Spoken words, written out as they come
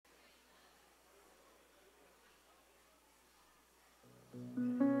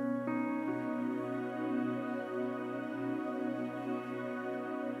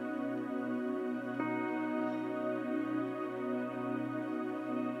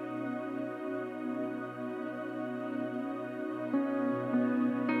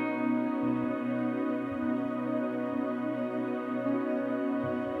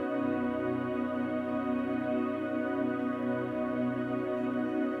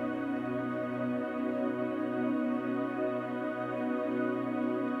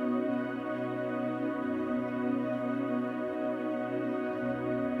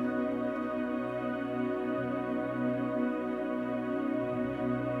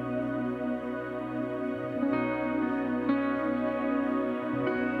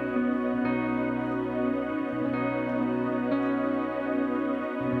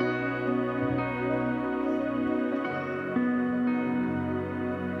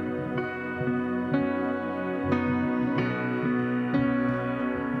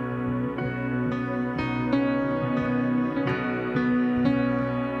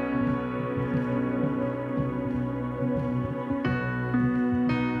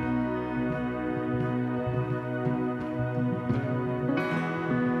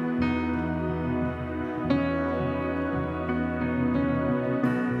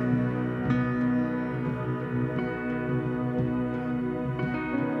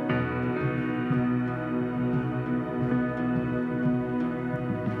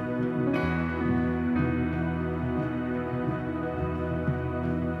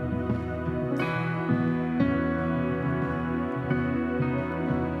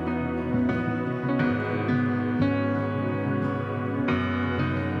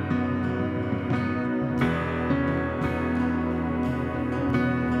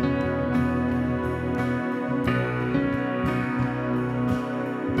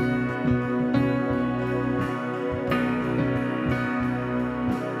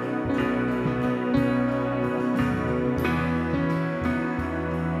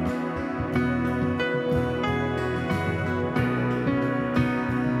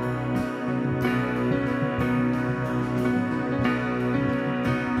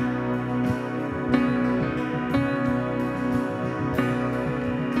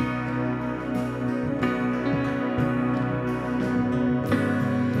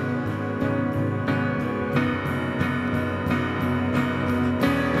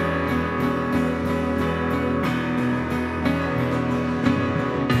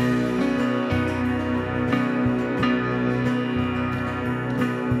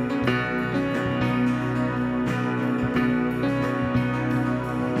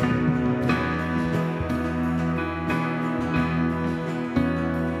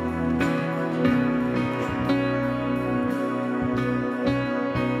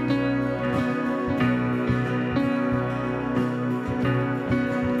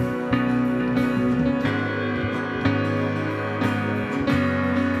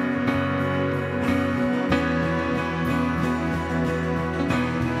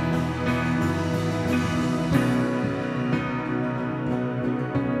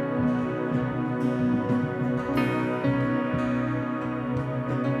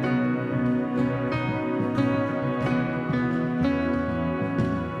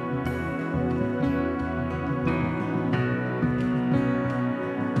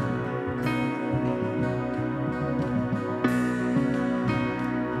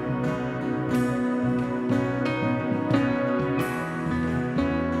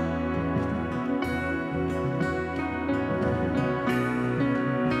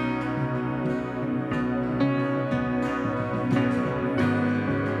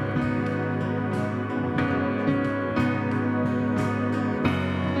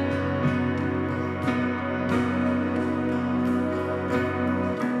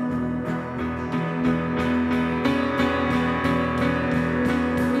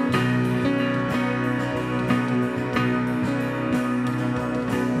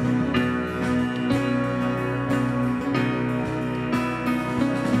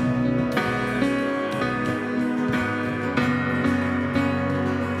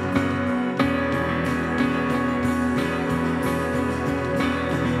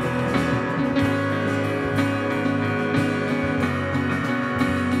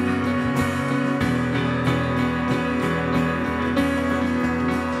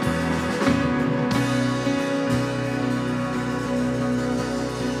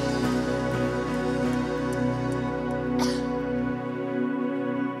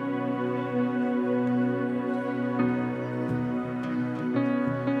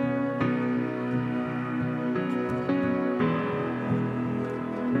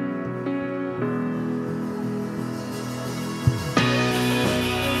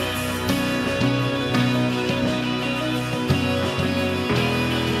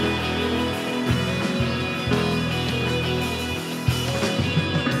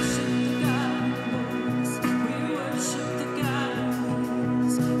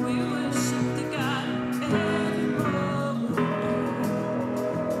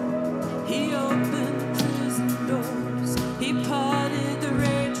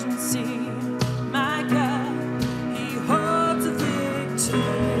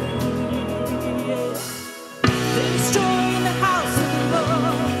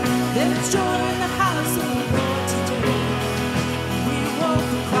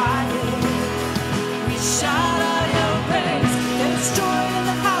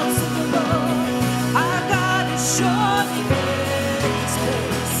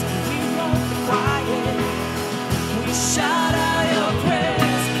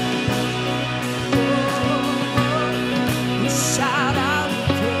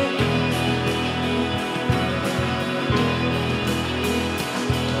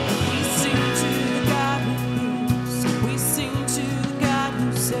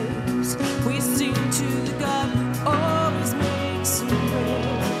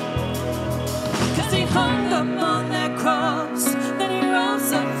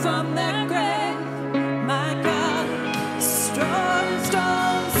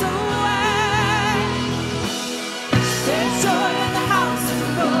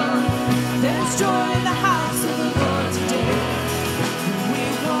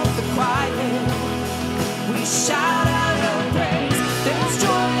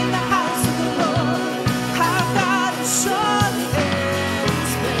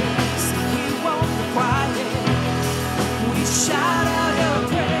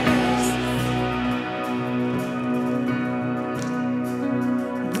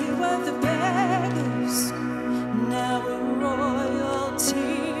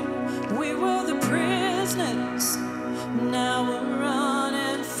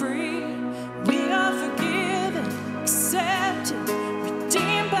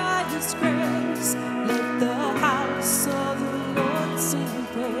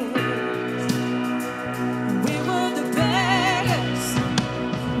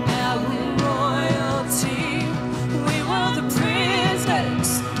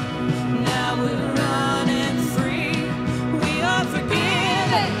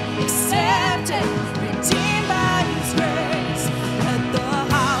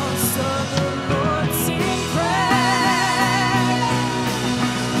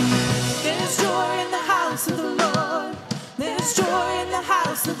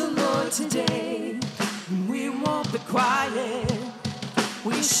Lord today. We won't be quiet.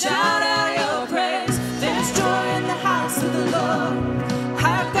 We shout out your praise. There's joy in the house of the Lord.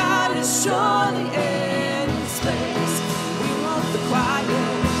 Our God is surely in His place. We won't be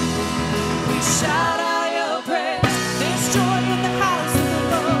quiet. We shout out your praise. There's joy in the house of the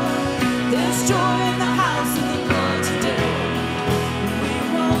Lord. There's joy in the house of the Lord today. We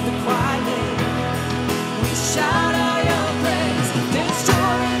won't be quiet. We shout out your praise. There's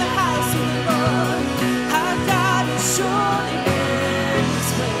joy in the house of the Lord. Our God is surely in His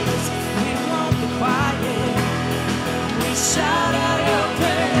place. We won't be quiet. We shout out your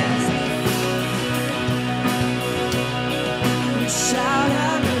praise. We shout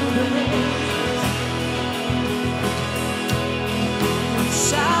out your praise. We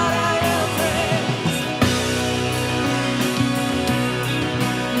shout out your praise.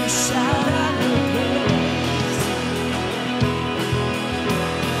 We shout out your praise.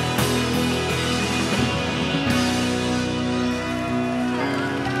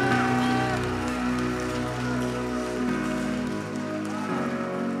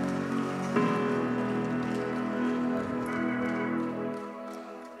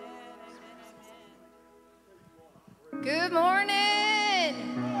 Good morning.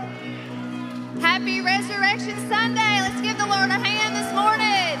 Happy Resurrection Sunday. Let's give the Lord a hand this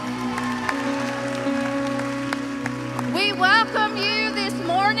morning. We welcome you this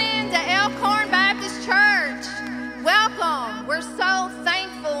morning to Elk Horn Baptist Church. Welcome. We're so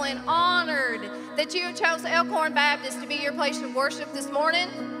thankful and honored that you chose Elk Horn Baptist to be your place of worship this morning.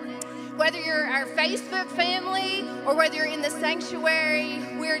 Whether you're our Facebook family or whether you're in the sanctuary,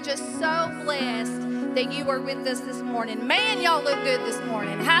 we're just so blessed that you are with us this morning. Man, y'all look good this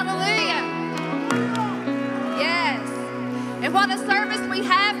morning. Hallelujah. Yes. And what a service we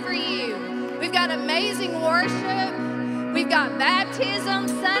have for you. We've got amazing worship. We've got baptism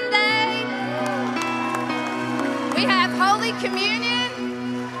Sunday. We have Holy Communion.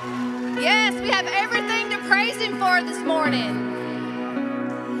 Yes, we have everything to praise Him for this morning.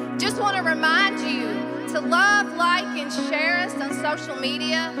 Just want to remind you to love, like, and share us on social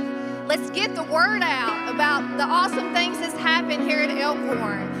media. Let's get the word out about the awesome things that's happened here at Elk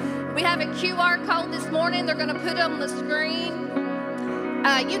Horn. We have a QR code this morning. They're going to put it on the screen.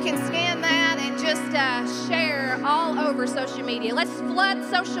 You can scan that and just share all over social media. Let's flood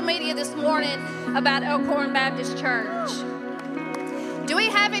social media this morning about Elk Horn Baptist Church. Do we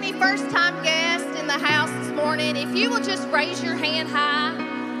have any first-time guests in the house this morning? If you will just raise your hand high,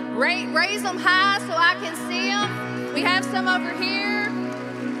 raise them high so I can see them. We have some over here.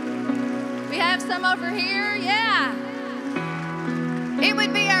 We have some over here, yeah. It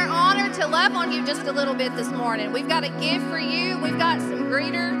would be our honor to love on you just a little bit this morning. We've got a gift for you. We've got some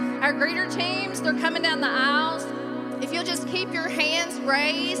our greeter teams. They're coming down the aisles. If you'll just keep your hands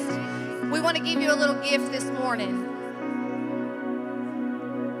raised, we want to give you a little gift this morning.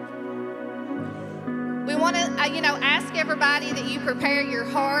 We want to, ask everybody that you prepare your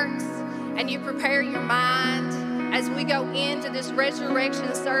hearts and you prepare your mind as we go into this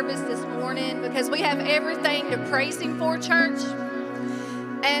resurrection service this morning, because we have everything to praise Him for, church.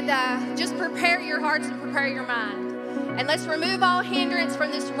 And just prepare your hearts and prepare your mind. And let's remove all hindrance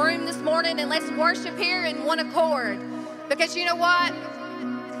from this room this morning, and let's worship here in one accord. Because you know what?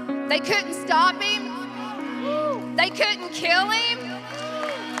 They couldn't stop Him. They couldn't kill Him.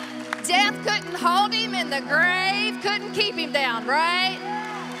 Death couldn't hold Him, and the grave couldn't keep Him down, right?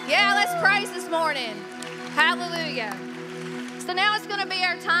 Yeah, let's praise this morning. Hallelujah. So now it's going to be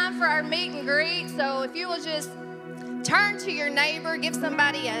our time for our meet and greet. So if you will just turn to your neighbor, give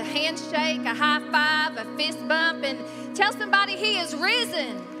somebody a handshake, a high five, a fist bump, and tell somebody He is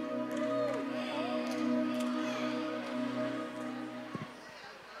risen.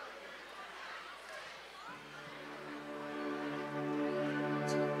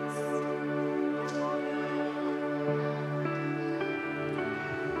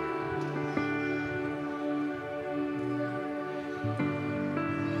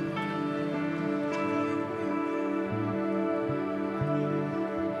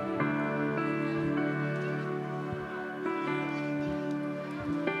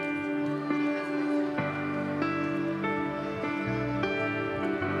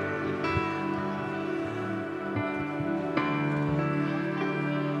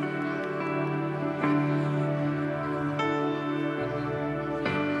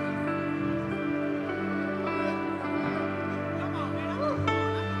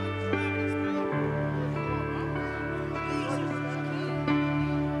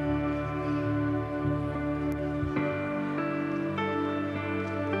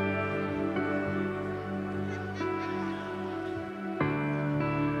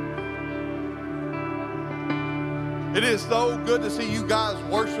 It is so good to see you guys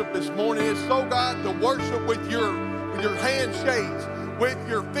worship this morning. It's so good to worship with your handshakes, with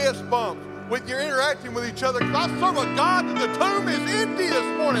your fist bumps, with your interacting with each other. Because I serve a God that the tomb is empty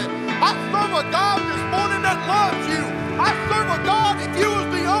this morning. I serve a God this morning that loves you. I serve a God, if you was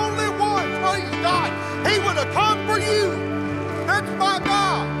the only one, praise God, he would have come for you. That's my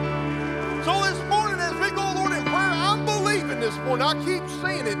God. So this morning as we go, Lord, in prayer, I'm believing this morning, I keep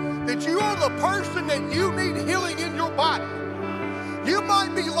saying it, that you are the person that you need healing in your body. You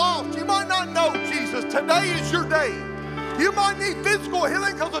might be lost. You might not know Jesus. Today is your day. You might need physical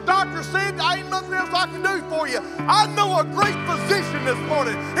healing because the doctor said there ain't nothing else I can do for you. I know a great physician this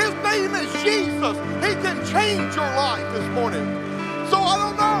morning. His name is Jesus. He can change your life this morning. So I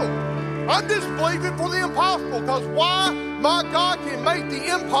don't know. I'm just believing for the impossible, because why? My God can make the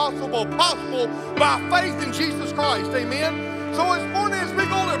impossible possible by faith in Jesus Christ. Amen. So this morning as we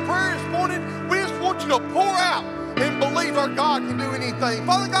go to prayer this morning, we just want you to pour out and believe our God can do anything.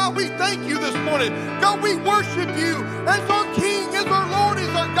 Father God, we thank you this morning. God, we worship you as our King, as our Lord, as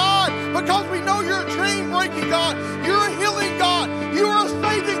our God, because we know you're a chain-breaking God. You're a healing God. You're a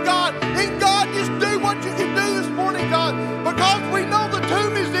saving God. And God, just do what you can do this morning, God, because we know the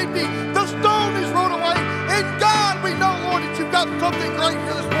tomb is empty. The stone is rolled away. And God, we know, Lord, that you've got something great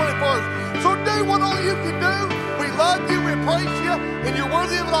here this morning for us. So do what only you can do. We love you, we praise you, and you're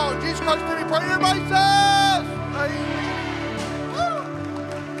worthy of it all. In Jesus Christ's name we pray. Everybody says, amen.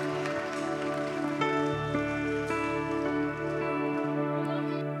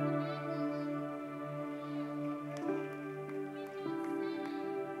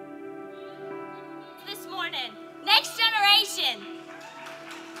 This morning, next generation.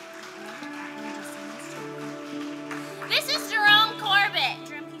 This is Jerome Corbett.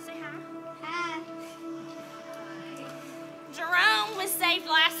 Jerome, can you say hi? Hi. Jerome was saved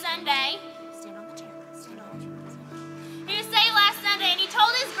last Sunday. Stand on the chair. Stand on the chair. He was saved last Sunday, and he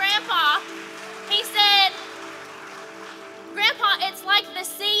told his grandpa, he said, Grandpa, it's like the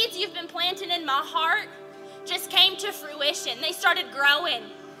seeds you've been planting in my heart just came to fruition. They started growing.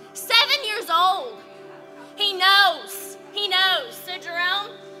 7 years old. He knows. He knows. So,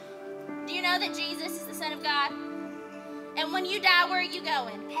 Jerome, do you know that Jesus is the Son of God? And when you die, where are you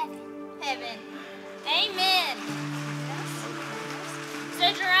going? Heaven. Heaven. Amen.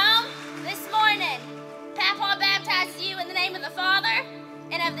 So, Jerome, this morning, Papa baptizes you in the name of the Father,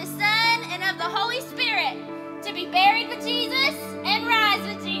 and of the Son, and of the Holy Spirit, to be buried with Jesus and rise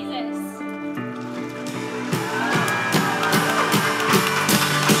with Jesus.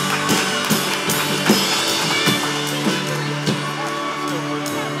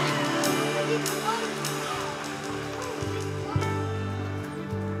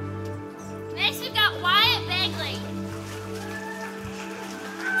 Next, we've got Wyatt Begley.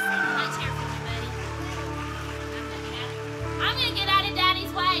 Let's hear from you, buddy. I'm going to get out of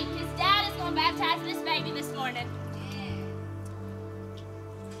Daddy's way, because Dad is going to baptize this baby this morning.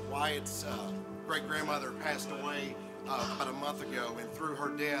 Wyatt's great-grandmother passed away about a month ago, and through her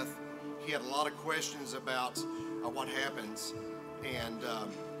death, he had a lot of questions about what happens, and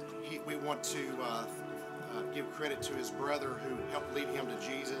we want to give credit to his brother who helped lead him to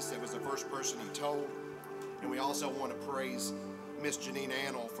Jesus. It was the first person he told, and we also want to praise Miss Janine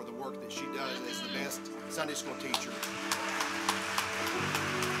Annell for the work that she does as the best Sunday school teacher.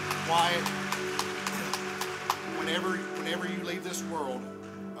 Wyatt, whenever you leave this world,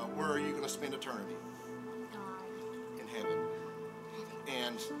 where are you going to spend eternity? In heaven.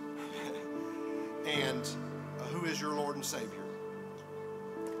 And who is your Lord and Savior?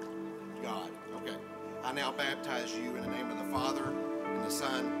 God. Okay. I now baptize you in the name of the Father, and the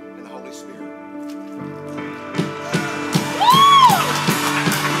Son, and the Holy Spirit.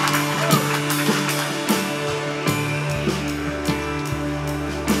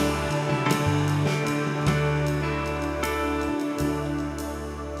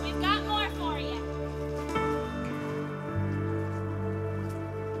 We've got more for you.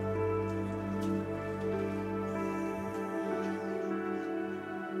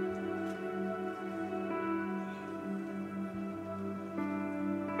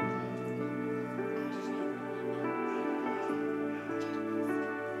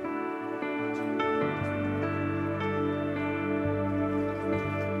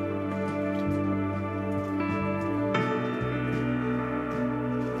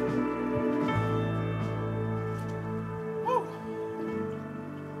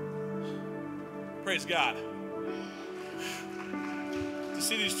 Praise God. To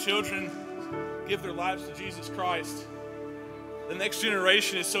see these children give their lives to Jesus Christ, the next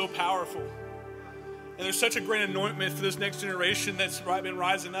generation is so powerful. And there's such a great anointment for this next generation that's been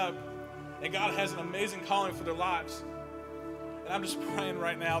rising up. And God has an amazing calling for their lives. And I'm just praying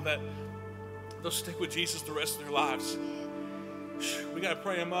right now that they'll stick with Jesus the rest of their lives. We got to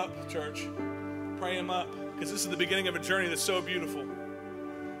pray them up, church. Pray them up, because this is the beginning of a journey that's so beautiful.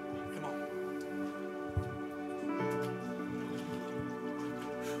 Come on.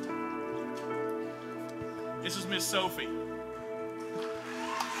 This is Miss Sophie.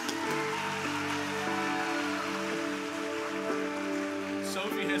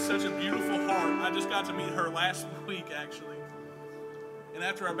 Sophie has such a beautiful heart. I just got to meet her last week, actually. And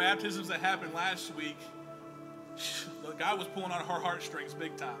after our baptisms that happened last week, God was pulling on her heartstrings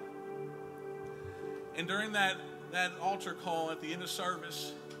big time. And during that altar call at the end of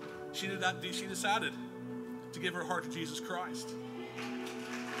service, she decided to give her heart to Jesus Christ,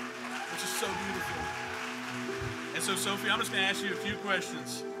 which is so beautiful. And so, Sophie, I'm just going to ask you a few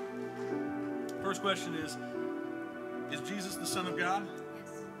questions. First question is Jesus the Son of God?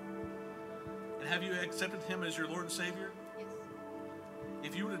 Yes. And have you accepted him as your Lord and Savior? Yes.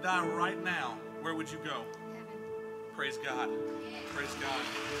 If you were to die right now, where would you go? Heaven. Praise God. Praise God.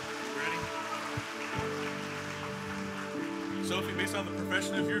 Ready? Sophie, based on the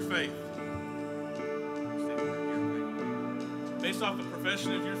profession of your faith, based off the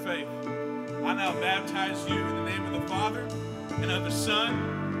profession of your faith, I now baptize you in the name of the Father, and of the Son,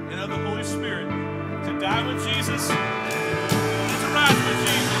 and of the Holy Spirit, to die with Jesus, and to rise with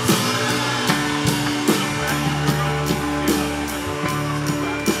Jesus.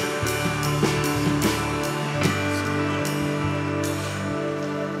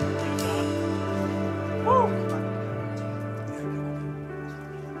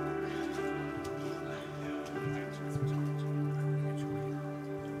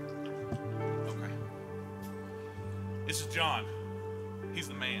 This is John. He's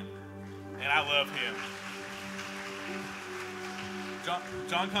the man, and I love him.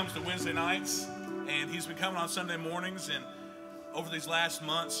 John comes to Wednesday nights, and he's been coming on Sunday mornings, and over these last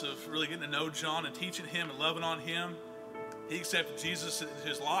months of really getting to know John and teaching him and loving on him, he accepted Jesus into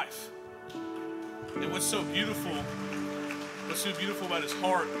his life. And what's so beautiful about his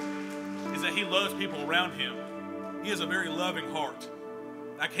heart is that he loves people around him. He has a very loving heart.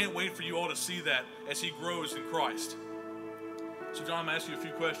 I can't wait for you all to see that as he grows in Christ. So John, I'm going to ask you a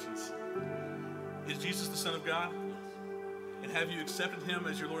few questions. Is Jesus the Son of God? And have you accepted him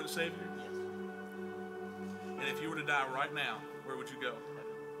as your Lord and Savior? Yes. And if you were to die right now, where would you go?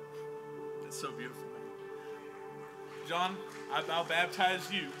 It's so beautiful, man. John, I'll baptize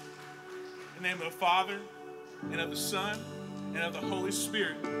you in the name of the Father, and of the Son, and of the Holy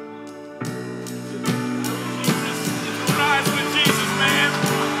Spirit. Rise with Jesus, man.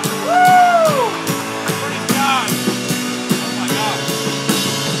 Woo! Praise God. Oh my God.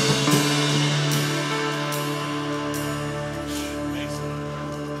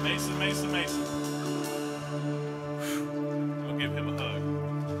 Mason. I'll give him a hug.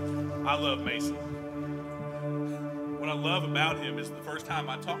 I love Mason. What I love about him is the first time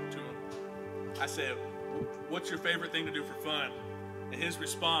I talked to him, I said, "What's your favorite thing to do for fun?" And his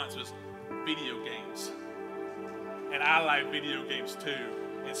response was, "Video games." And I like video games too.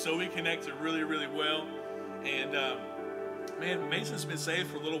 And so we connected really, really well. And man, Mason's been saved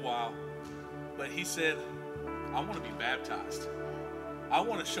for a little while, but he said, "I want to be baptized. I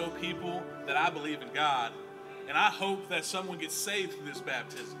want to show people that I believe in God, and I hope that someone gets saved through this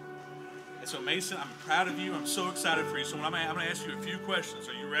baptism." And so Mason, I'm proud of you. I'm so excited for you. So I'm going to ask you a few questions.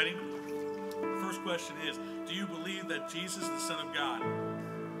 Are you ready? The first question is, do you believe that Jesus is the Son of God?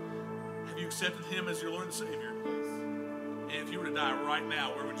 Have you accepted him as your Lord and Savior? And if you were to die right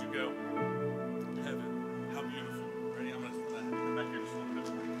now, where would you go? Heaven. How beautiful. Ready? I'm going to come back here just a little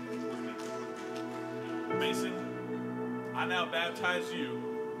bit. Mason, I now baptize you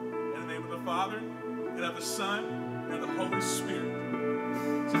in the name of the Father, and of the Son, and of the Holy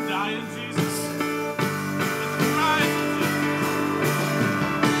Spirit, to die in Jesus, and to rise in Jesus.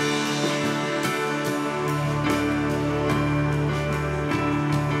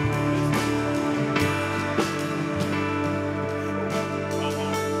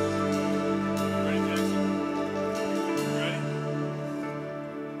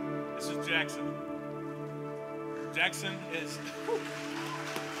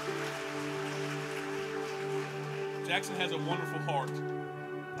 Jackson has a wonderful heart.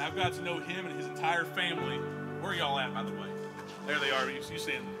 And I've got to know him and his entire family. Where are y'all at, by the way? There they are. You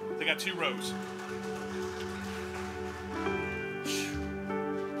see them? They got 2 rows.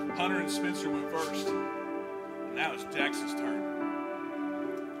 Hunter and Spencer went first. And now it's Jackson's turn.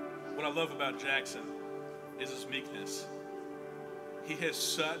 What I love about Jackson is his meekness. He has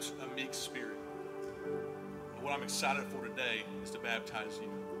such a meek spirit. And what I'm excited for today is to baptize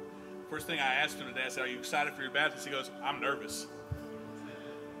you. First thing I asked him today, I said, are you excited for your baptism? He goes, I'm nervous.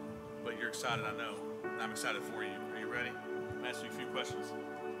 But you're excited, I know. And I'm excited for you. Are you ready? I'm asking you a few questions.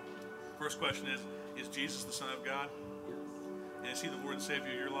 First question is Jesus the Son of God? And is he the Lord and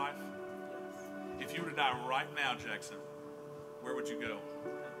Savior of your life? If you were to die right now, Jackson, where would you go?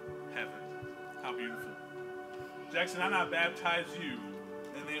 Heaven. How beautiful. Jackson, I now baptize you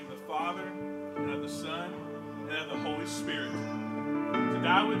in the name of the Father, and of the Son, and of the Holy Spirit. To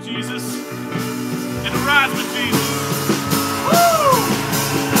die with Jesus, and to rise with Jesus. Woo!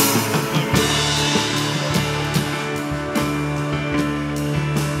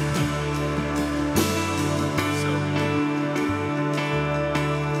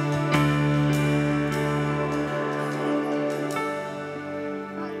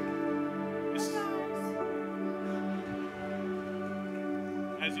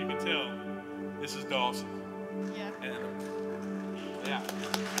 As you can tell, this is Dawson. Yeah. And, yeah.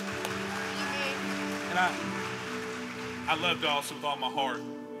 And I love Dawson with all my heart.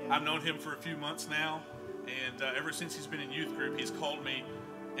 Yeah. I've known him for a few months now, and ever since he's been in youth group, he's called me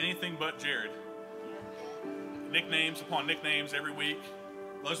anything but Jared. Nicknames upon nicknames every week.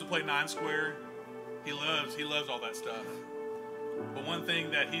 Loves to play 9 square. He loves all that stuff. But one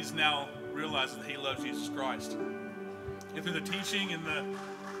thing that he's now realized is that he loves Jesus Christ. And through the teaching and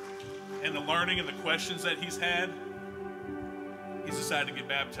the learning and the questions that he's had, he's decided to get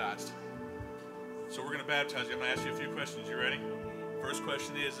baptized. So we're going to baptize you. I'm going to ask you a few questions. You ready? First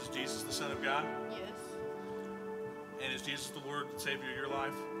question is Jesus the Son of God? Yes. And is Jesus the Lord and Savior of your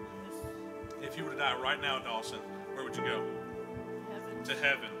life? Yes. If you were to die right now, Dawson, where would you go? Heaven. To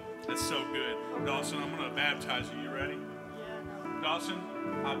heaven. That's so good. Dawson, I'm going to baptize you. You ready? Yeah. Dawson,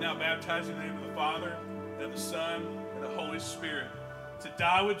 I'm now baptizing in the name of the Father, and of the Son, and the Holy Spirit. To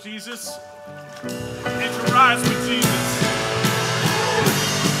die with Jesus and to rise with Jesus.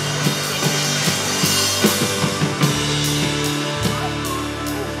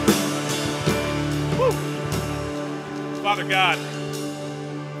 Woo. Father God,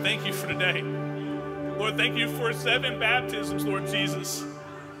 thank you for today. Lord, thank you for 7 baptisms, Lord Jesus.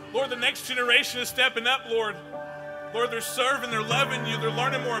 Lord, the next generation is stepping up, Lord. Lord, they're serving, they're loving you, they're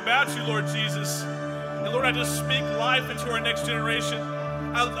learning more about you, Lord Jesus. And Lord, I just speak life into our next generation.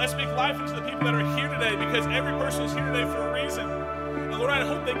 I speak life into the people that are here today, because every person is here today for a reason. And Lord, I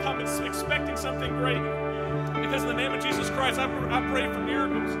hope they come expecting something great. Because in the name of Jesus Christ, I pray for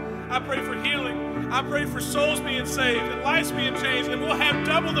miracles. I pray for healing. I pray for souls being saved and lives being changed. And we'll have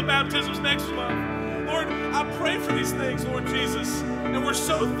double the baptisms next month. Lord, I pray for these things, Lord Jesus. And we're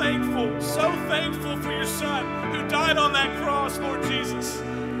so thankful for your Son who died on that cross, Lord Jesus.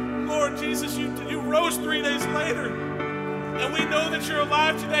 Lord Jesus, you rose 3 days later. And we know that you're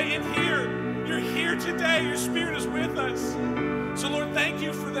alive today in here. You're here today. Your Spirit is with us. So, Lord, thank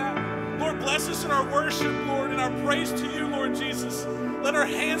you for that. Lord, bless us in our worship, Lord, and our praise to you, Lord Jesus. Let our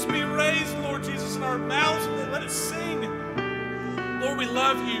hands be raised, Lord Jesus, and our mouths, let it sing. Lord, we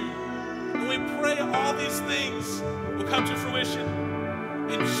love you. And we pray all these things will come to fruition.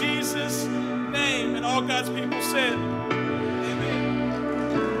 In Jesus' name. And all God's people said, amen.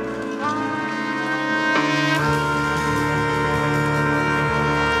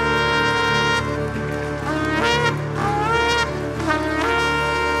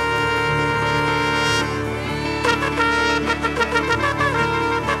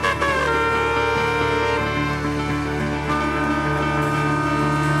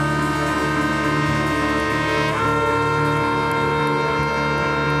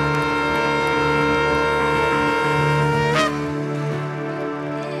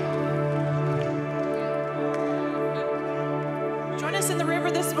 Join us in the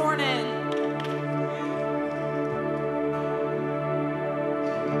river this morning.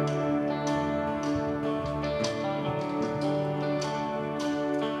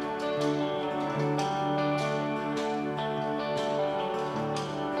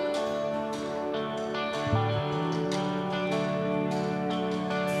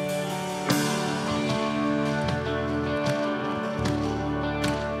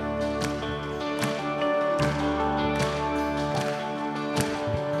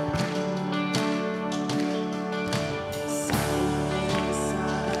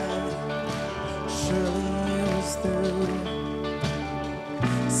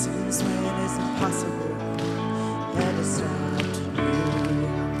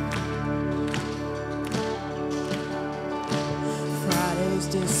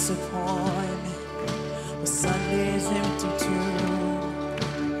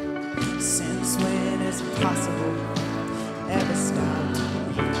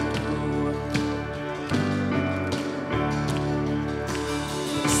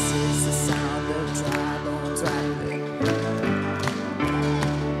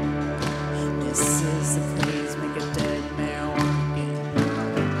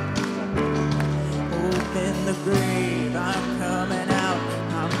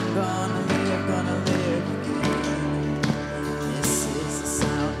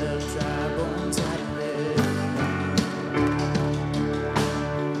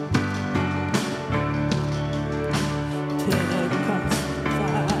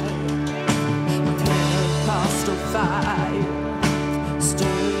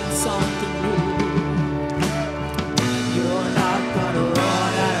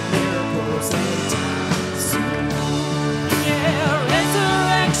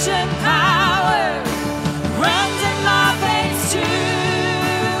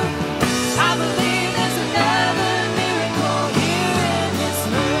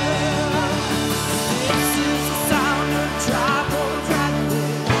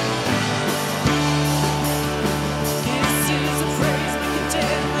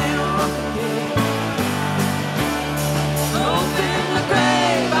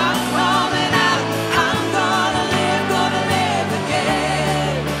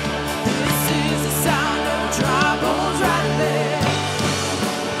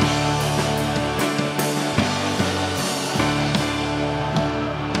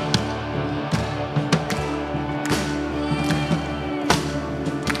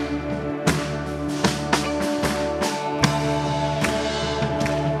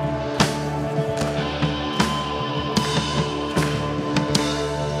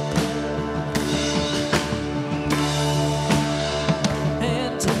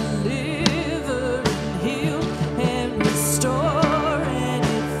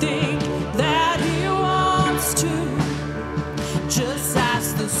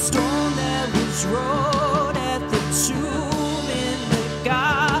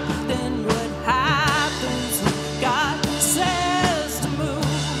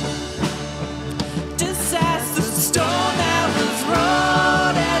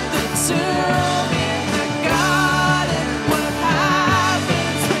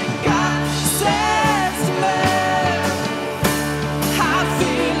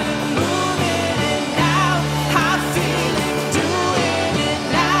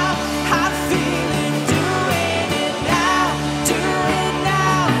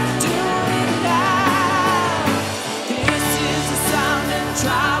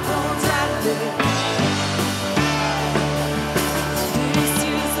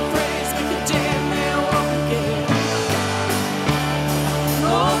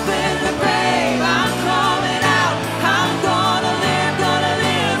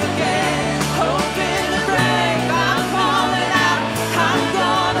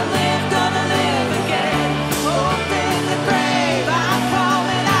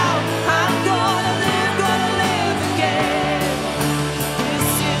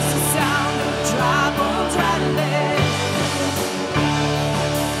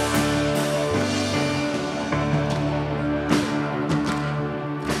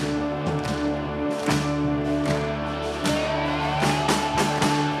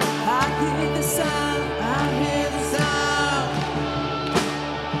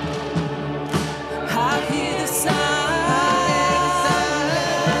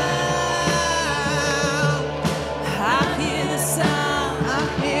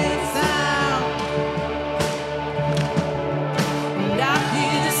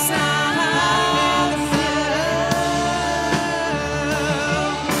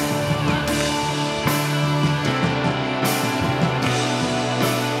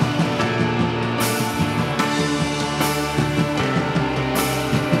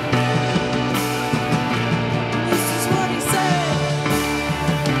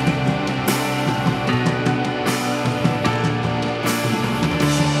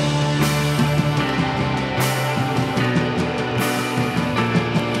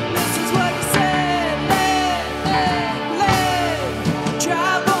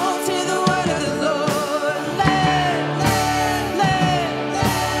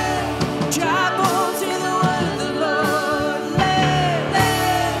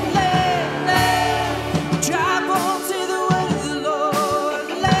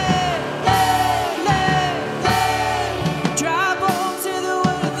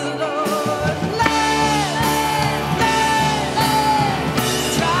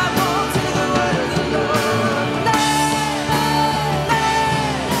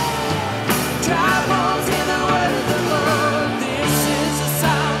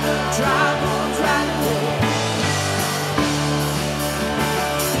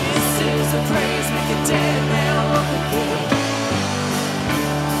 your praise, make a dead man walk again.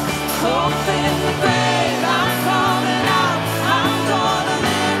 Hope in the grave, I'm calling out. I'm gonna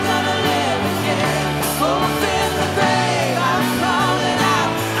live again. Hope in the grave, I'm calling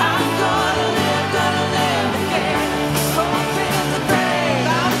out. I'm gonna live again. Hope in the grave,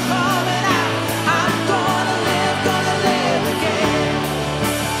 I'm calling out. I'm gonna live again.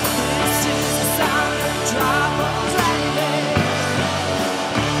 This is the sound of dry bones rattling.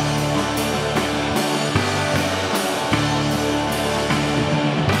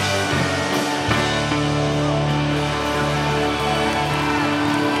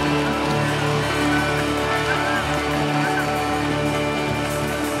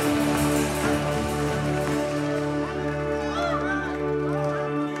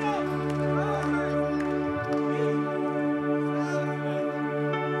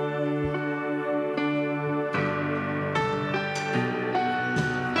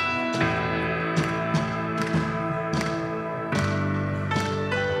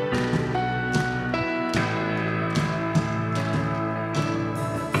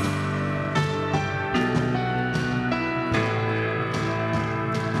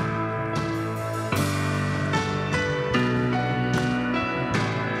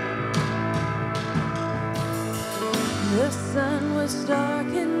 The sun was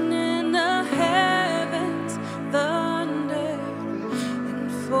darkened in the heavens, thunder,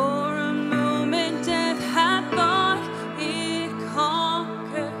 and for a moment death had thought it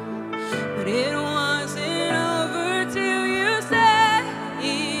conquered, but it wasn't over till you said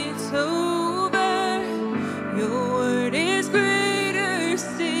it's over. Your word is greater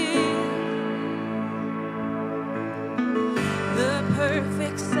still. The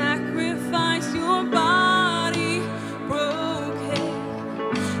perfect sacrifice, your body broken,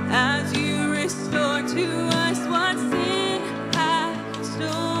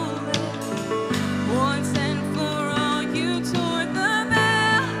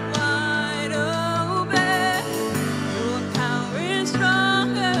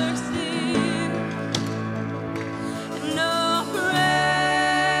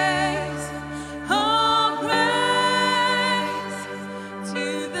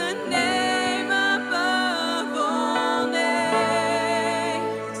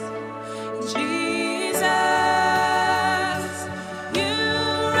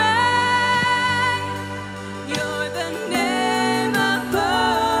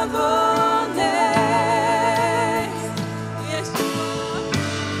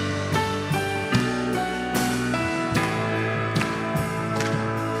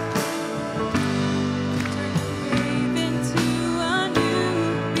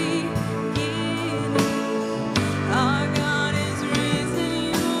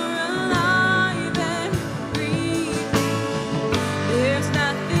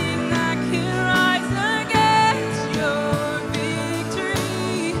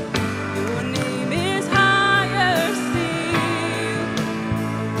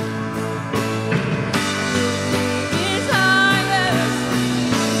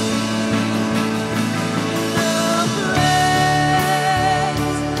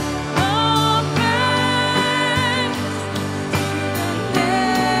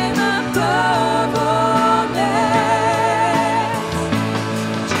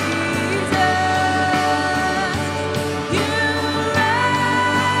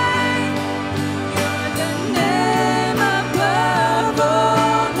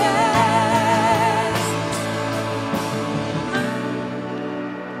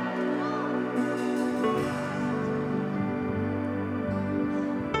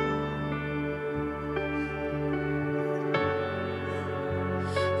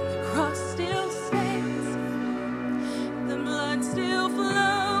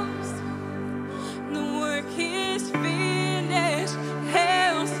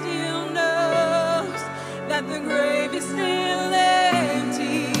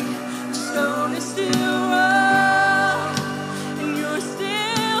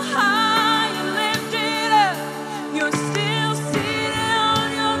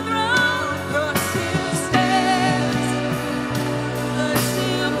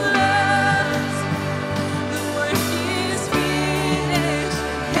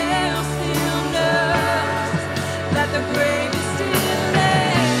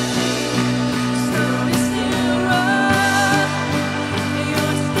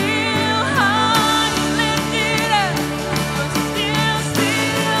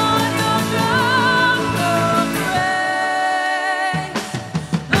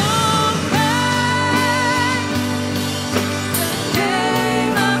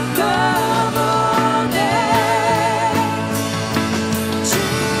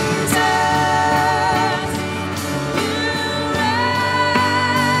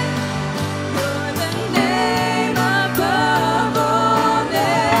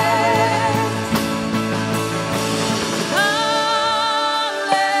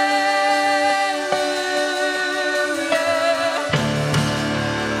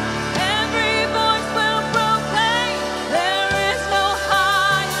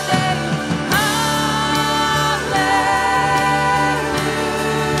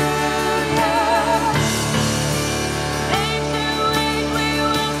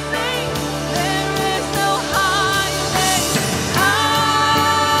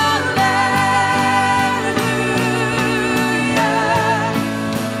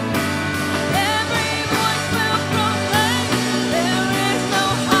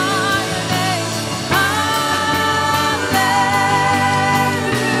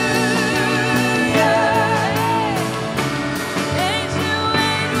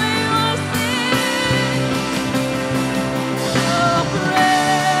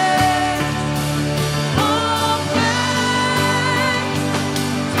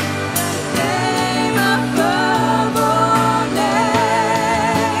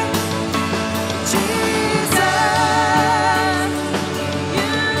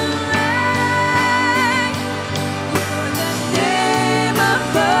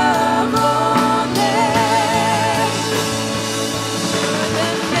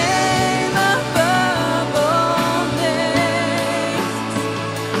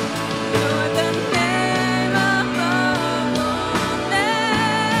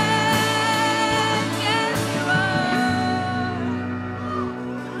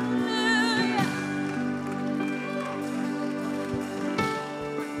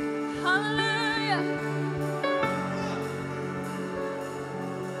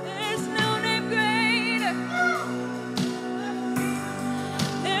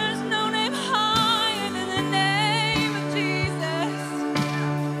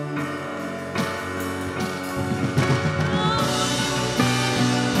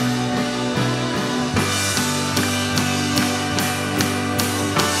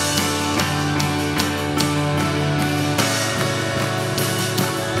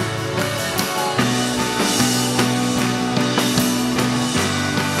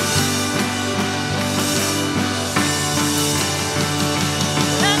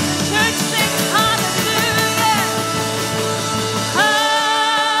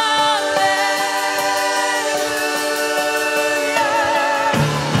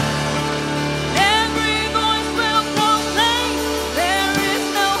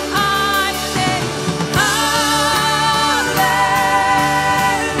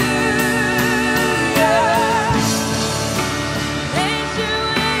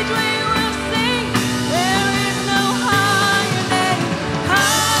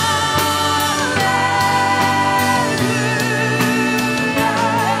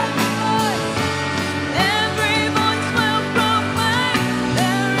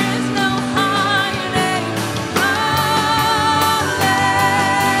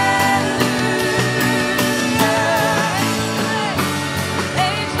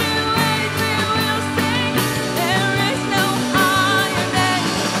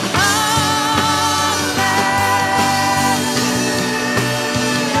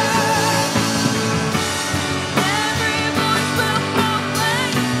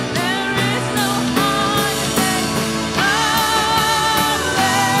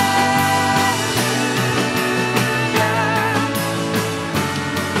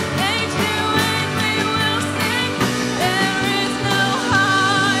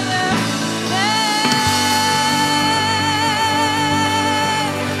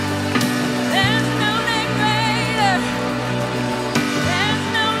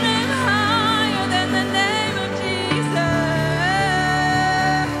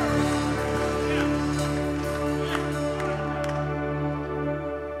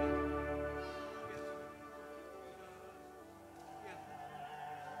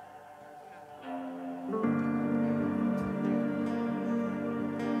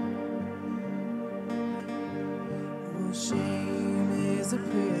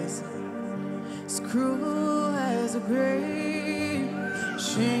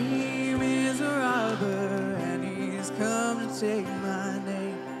 Shame is a robber and he's come to take my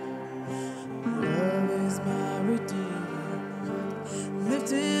name. Love is my redeemer,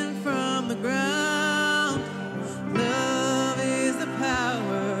 lifting from the ground. Love is the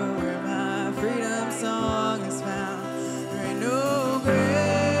power where my freedom song is found. There ain't no grave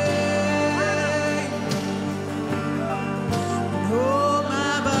can hold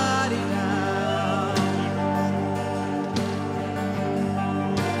my body down.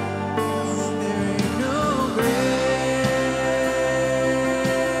 There ain't no grave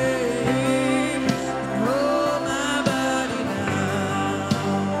can hold my body down.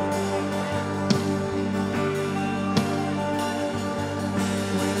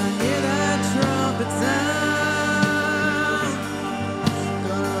 When I hear that trumpet sound,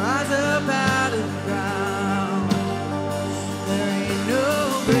 gonna rise up out of the ground. There ain't no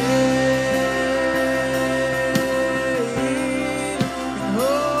grave can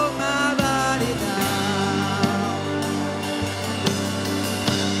hold my body down.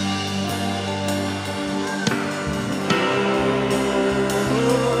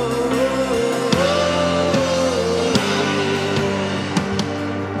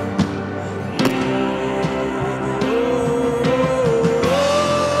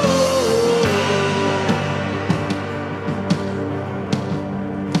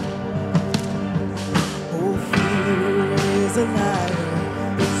 Oh, fear is a liar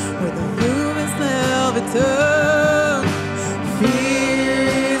with a human velvet tongue. Fear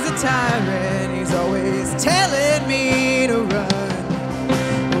is a tyrant, he's always telling me to run.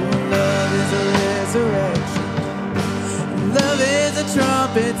 Oh, love is a resurrection, love is a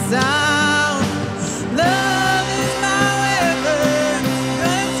trumpet sound. Love is my weapon,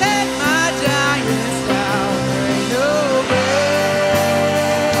 gonna take my giants down. There ain't no grave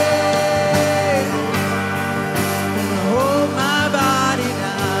gonna hold my body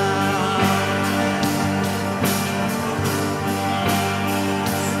down.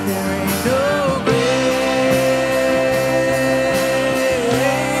 There ain't no grave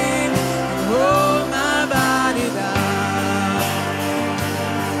can hold my body down.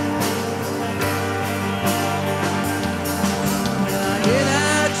 When I hear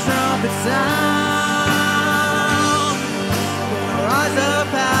that trumpet sound, gonna rise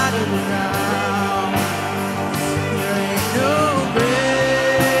up out of the ground. There ain't no grave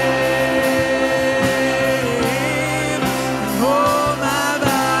can hold my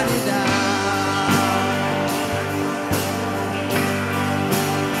body down.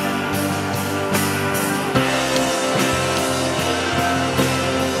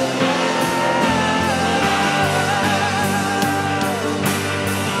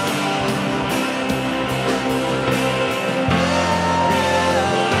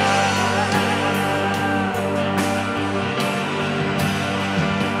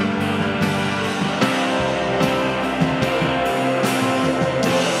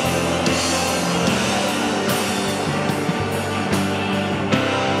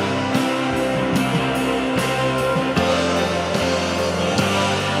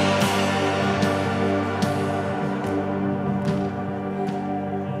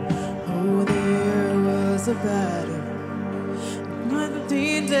 Oh, there was a battle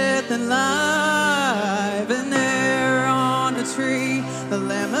between death and life, and there on the tree, the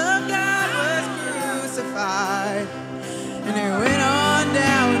Lamb of God was crucified, and he went on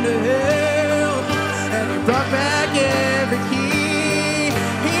down to hell, and he brought back every key.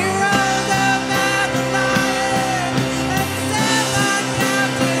 He rose up as a lion and set my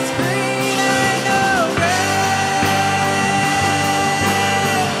captives free. There ain't no grave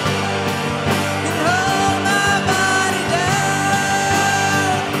can hold my body down.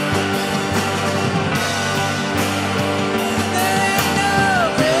 There ain't no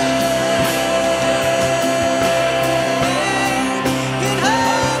grave can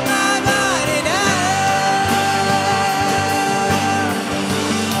hold my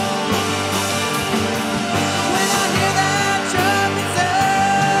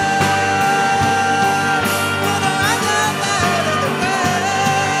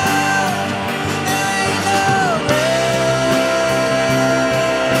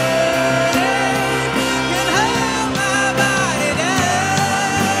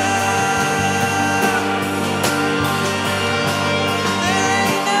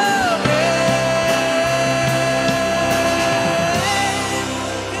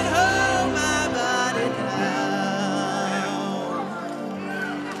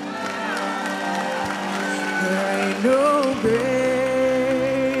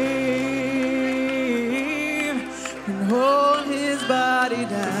body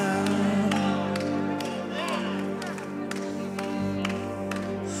down.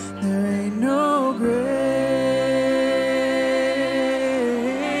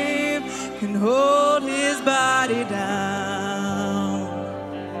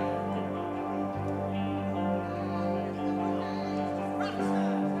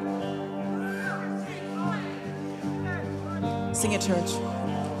 Sing it, church.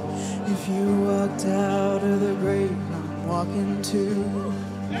 If you walked out of the grave, I'm walking too.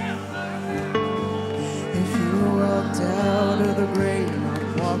 If you walked out of the grave,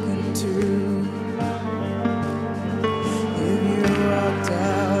 I'm walking too. If you walked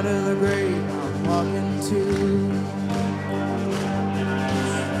out of the grave, I'm walking too.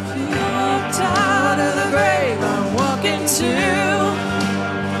 If you walked out of the grave, I'm walking too.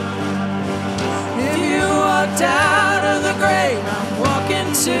 If you walked out of the grave, I'm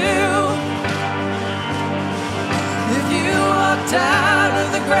walking too. If you walked out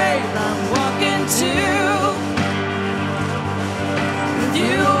of the grave, I'm walking too. If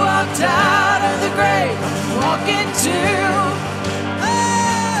you walked out of the grave, I'm walking too. Oh,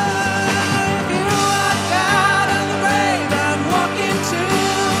 if you walked out of the grave, I'm walking too.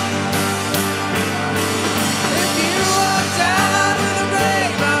 If you walked out of the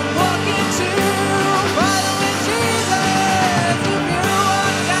grave, I'm walking too. Following Jesus. If you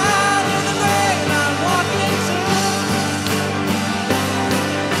walked out of the grave, I'm walking too.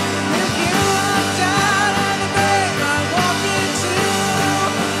 If you walked out of the grave, I'm walking too.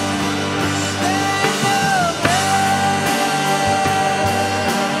 There's no grave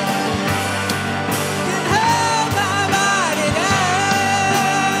can hold my body down.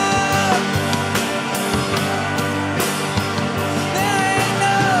 There ain't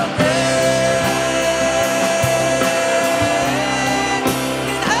no grave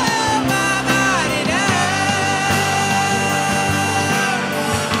can hold my body down.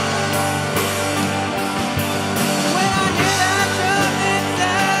 When I hear that trumpet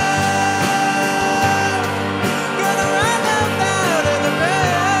sound, gonna rise up out of the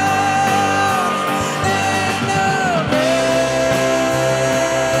ground. There ain't no grave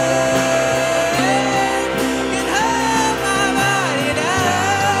can hold my body down.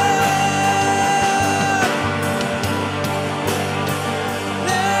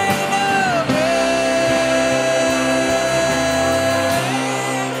 There ain't no grave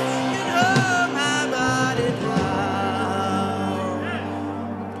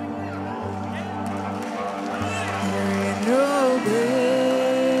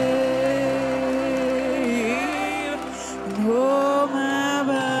can hold my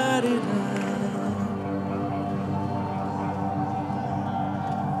body down.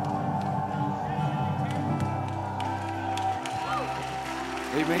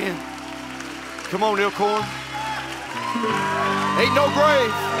 Amen. Come on, Elk Horn. Ain't no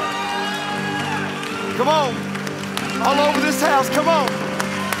grave. Come on. All over this house. Come on.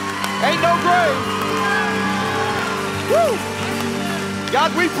 Ain't no grave. Woo.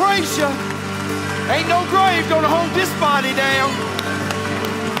 God, we praise you. Ain't no grave gonna hold this body down.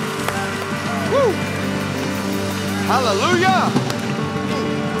 Woo. Hallelujah.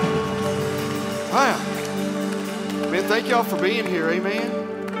 Wow. Man, thank y'all for being here. Amen.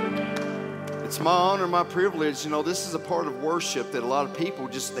 It's my honor, my privilege. You know, this is a part of worship that a lot of people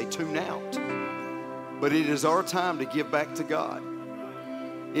just, they tune out. But it is our time to give back to God.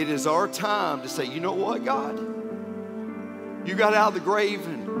 It is our time to say, you know what, God? You got out of the grave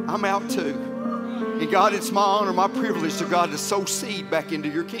and I'm out too. And God, it's my honor, my privilege to God to sow seed back into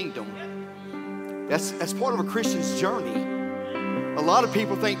your kingdom. That's part of a Christian's journey. A lot of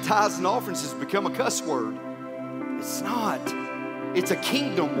people think tithes and offerings has become a cuss word. It's not. It's a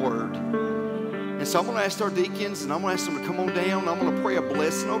kingdom word. And so I'm going to ask our deacons and I'm going to ask them to come on down. I'm going to pray a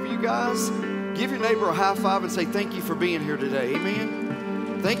blessing over you guys. Give your neighbor a high five and say thank you for being here today.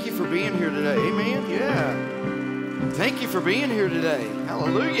 Amen. Thank you for being here today. Amen. Yeah. Thank you for being here today.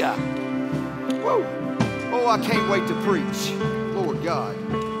 Hallelujah. Whoa. Oh, I can't wait to preach. Lord God.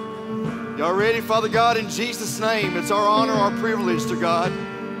 Y'all ready? Father God, in Jesus' name, it's our honor, our privilege to God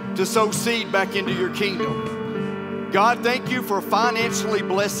to sow seed back into your kingdom. God, thank you for financially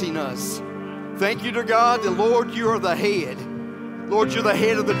blessing us. Thank you to God that, Lord, you are the head. Lord, you're the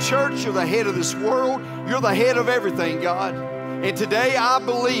head of the church. You're the head of this world. You're the head of everything, God. And today I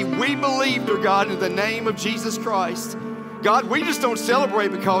believe, we believe, dear God, in the name of Jesus Christ. God, we just don't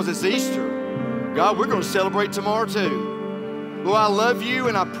celebrate because it's Easter. God, we're going to celebrate tomorrow too. Lord, I love you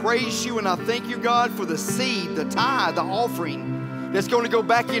and I praise you and I thank you, God, for the seed, the tithe, the offering that's going to go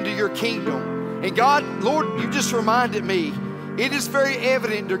back into your kingdom. And God, Lord, you just reminded me, it is very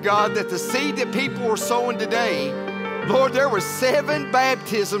evident, dear God, that the seed that people are sowing today, Lord, there were 7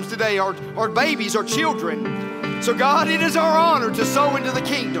 baptisms today, our babies, our children. So God, it is our honor to sow into the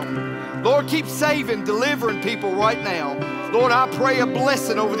kingdom. Lord, keep saving, delivering people right now. Lord, I pray a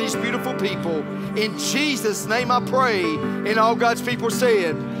blessing over these beautiful people. In Jesus' name I pray. And all God's people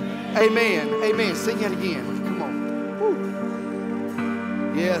said, amen. Amen. Sing that again. Come on.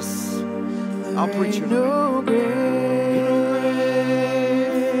 Woo. Yes. I'll preach it. No grave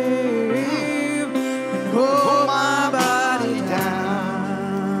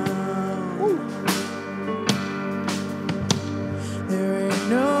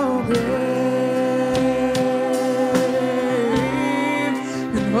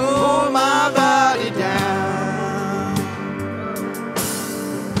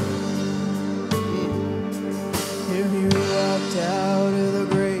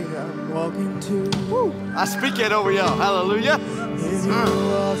I speak it over y'all. Hallelujah. If you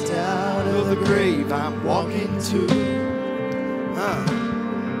walked out of the grave, I'm walking too.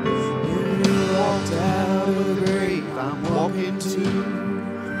 If you walked out of the grave, I'm walking too.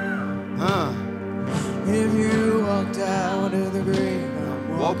 If you walked out of the grave,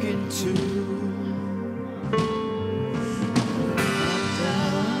 I'm walking too. Walked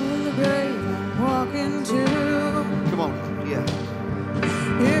out of the grave, I'm walking too. Come on. Yeah.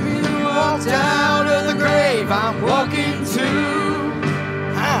 If you walked out of the grave, I'm walking too.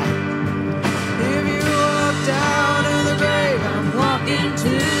 If you walked out of the grave, I'm walking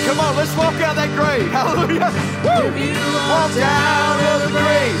too. Come on, let's walk out that grave. Hallelujah. Woo. If you walked out of the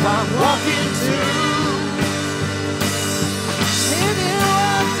grave, I'm walking too. If you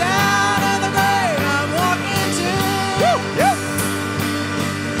walked out of the grave, I'm walking too. Woo. Yep.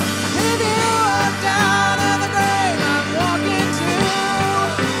 If you walked out of the grave, I'm walking too.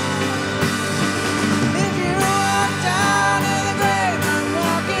 If you walked out of the grave, I'm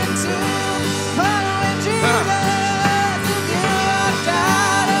walking too. Following Jesus. If you walked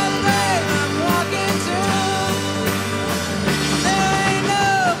out of the grave, I'm walking too. There ain't no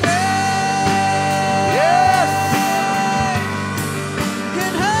grave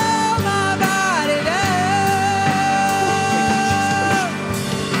can hold my body down.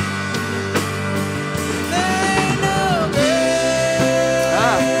 There ain't no grave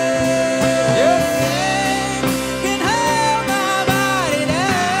can hold my body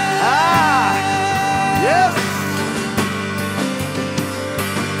down. Yes.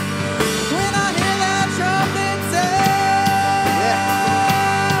 When I hear that trumpet sound,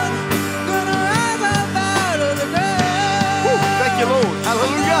 gonna rise up out of the grave. Woo. Thank you, Lord.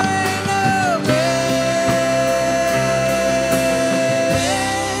 Hallelujah. There ain't no grave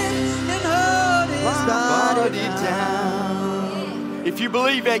can hold his body down. If you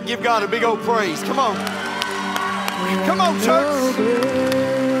believe that, give God a big old praise. Come on. Come on, church.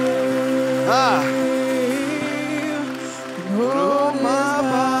 Hold my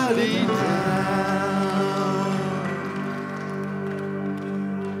body down.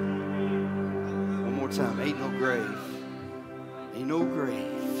 One more time. Ain't no grave. Ain't no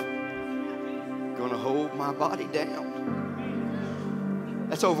grave gonna hold my body down.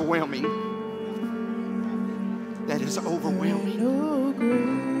 That's overwhelming. That is overwhelming. No grave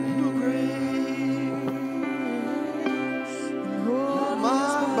Ain't no grave. hold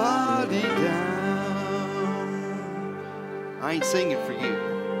My body down. I ain't singing for you.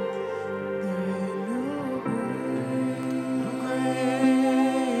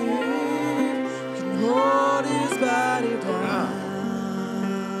 can hold his body down.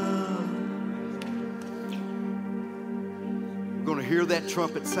 We're going to hear that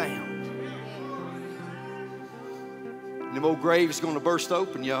trumpet sound. And them old graves going to burst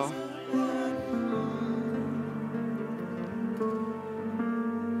open, y'all.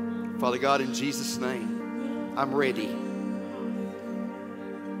 Father God, in Jesus' name, I'm ready.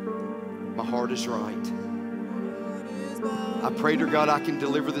 My heart is right. I pray, dear God, I can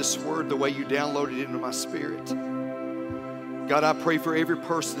deliver this word the way you downloaded it into my spirit. God, I pray for every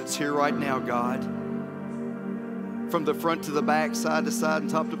person that's here right now, God, from the front to the back, side to side,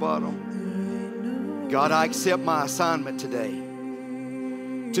 and top to bottom. God, I accept my assignment today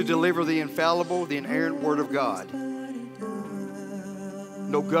to deliver the infallible, the inerrant word of God.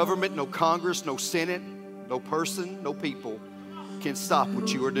 No government, no Congress, no Senate, no person, no people can stop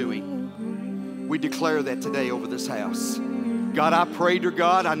what you are doing. We declare that today over this house. God, I pray, dear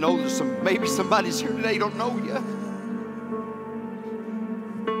God, I know there's maybe somebody's here today don't know you.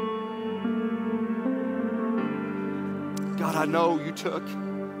 God, I know you took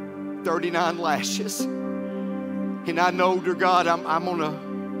 39 lashes. And I know, dear God, I'm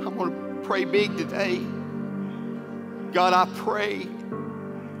gonna pray big today. God, I pray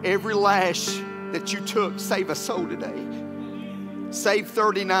every lash that you took, save a soul today. Save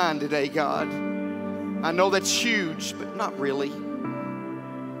 39 today, God. I know that's huge, but not really.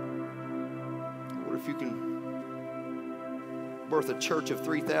 What if you can birth a church of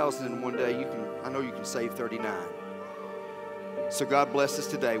 3,000 in one day? I know you can save 39. So God bless us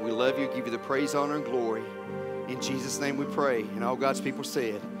today. We love you, give you the praise, honor, and glory. In Jesus' name we pray. And all God's people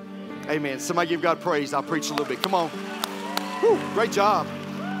said, amen. Somebody give God praise. I'll preach a little bit. Come on. Woo, great job.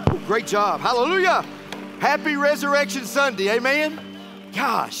 Woo, great job. Hallelujah. Happy Resurrection Sunday. Amen.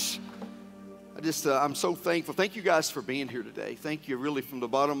 Gosh. I'm so thankful. Thank you guys for being here today. Thank you really from the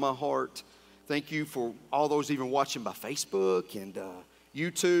bottom of my heart. Thank you for all those even watching by Facebook and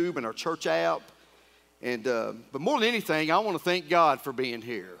YouTube and our church app. And but more than anything, I want to thank God for being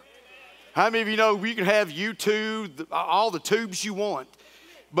here. How many of you know you can have YouTube, all the tubes you want?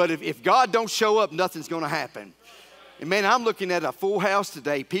 But if God don't show up, nothing's going to happen. And man, I'm looking at a full house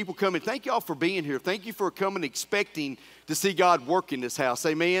today. People coming. Thank y'all for being here. Thank you for coming expecting to see God work in this house.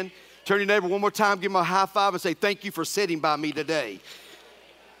 Amen. Turn your neighbor one more time. Give him a high five and say, thank you for sitting by me today.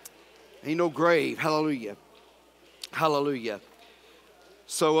 Ain't no grave. Hallelujah. Hallelujah.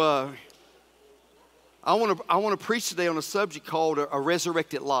 So I want to preach today on a subject called a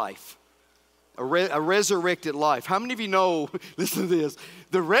resurrected life. A resurrected life. How many of you know, listen to this,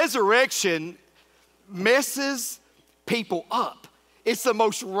 the resurrection messes people up. It's the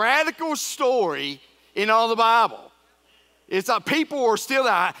most radical story in all the Bible. It's like people are still,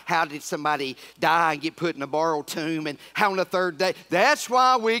 how did somebody die and get put in a borrowed tomb, and how on the third day? That's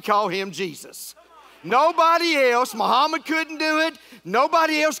why we call him Jesus. Nobody else, Muhammad couldn't do it,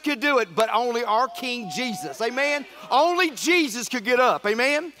 nobody else could do it, but only our King Jesus, amen? Only Jesus could get up,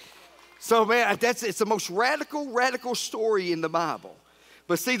 amen? So man, it's the most radical story in the Bible.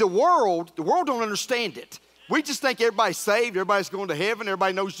 But see, the world don't understand it. We just think everybody's saved, everybody's going to heaven,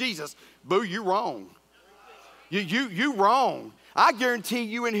 everybody knows Jesus. Boo, you're wrong. You wrong. I guarantee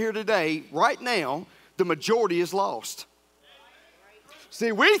you in here today, right now, the majority is lost.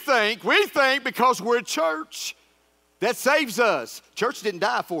 See, we think because we're a church, that saves us. Church didn't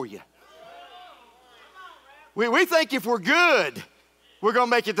die for you. We think if we're good, we're going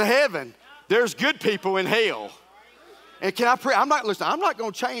to make it to heaven. There's good people in hell. And can I pray? I'm not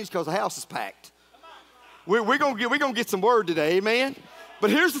going to change because the house is packed. We're going to get some word today, amen? But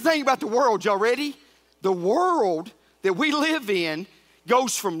here's the thing about the world. Y'all ready? The world that we live in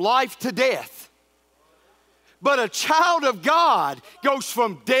goes from life to death. But a child of God goes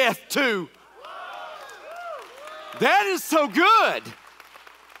from death to. That is so good.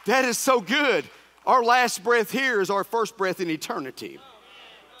 That is so good. Our last breath here is our first breath in eternity.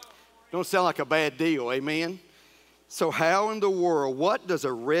 Don't sound like a bad deal, amen? So how in the world, what does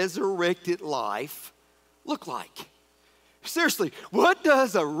a resurrected life look like? Seriously, what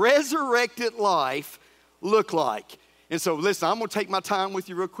does a resurrected life look like? And so listen, I'm going to take my time with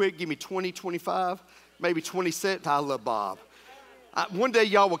you real quick. Give me 20, 25, maybe 20 seconds. I love Bob. One day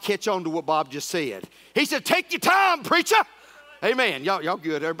y'all will catch on to what Bob just said. He said, take your time, preacher. Amen. Y'all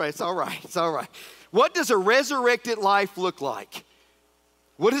good, everybody. It's all right. It's all right. What does a resurrected life look like?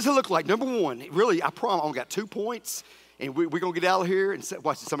 What does it look like? Number one, really, I promise, I only got 2 points, and we're going to get out of here and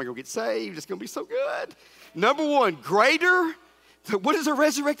watch somebody going to get saved. It's going to be so good. Number one, greater. What does a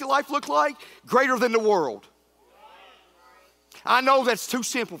resurrected life look like? Greater than the world. I know that's too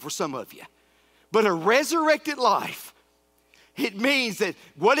simple for some of you, but a resurrected life, it means that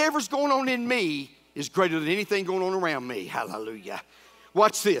whatever's going on in me is greater than anything going on around me. Hallelujah.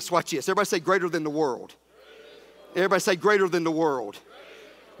 Watch this, watch this. Everybody say greater than the world. Everybody say greater than the world.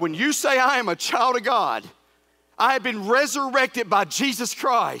 When you say I am a child of God, I have been resurrected by Jesus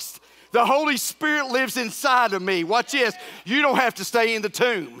Christ. The Holy Spirit lives inside of me. Watch this. You don't have to stay in the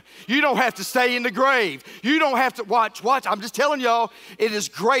tomb. You don't have to stay in the grave. You don't have to, watch. I'm just telling y'all, it is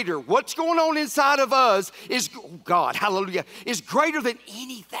greater. What's going on inside of us is, God, hallelujah, is greater than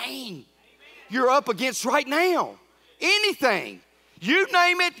anything you're up against right now. Anything. You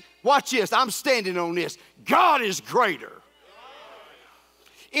name it, watch this. I'm standing on this. God is greater.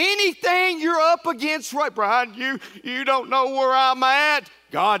 Anything you're up against, right, Brian, you don't know where I'm at.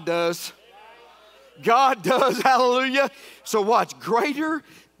 God does. God does, hallelujah. So watch, greater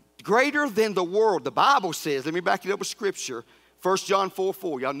than the world. The Bible says, let me back it up with scripture. 1 John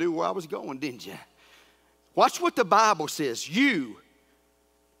 4:4. Y'all knew where I was going, didn't you? Watch what the Bible says. You,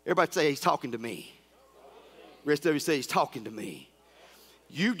 everybody say he's talking to me. The rest of you say he's talking to me.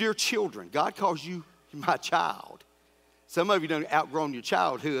 You, dear children, God calls you my child. Some of you done outgrown your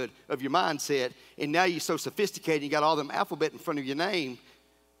childhood of your mindset, and now you're so sophisticated, you got all them alphabet in front of your name.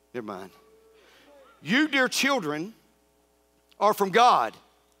 Never mind. You, dear children, are from God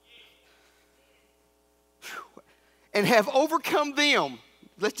and have overcome them.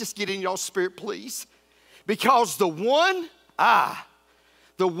 Let's just get in y'all's spirit, please. Because the one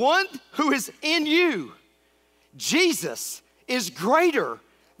who is in you, Jesus, is greater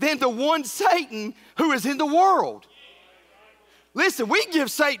than the one Satan who is in the world. Listen, we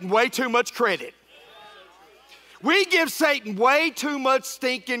give Satan way too much credit. We give Satan way too much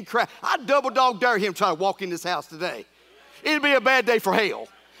stinking crap. I double dog dare him try to walk in this house today. It'd be a bad day for hell.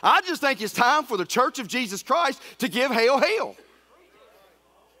 I just think it's time for the Church of Jesus Christ to give hell.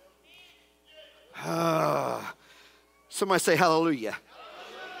 Somebody say hallelujah.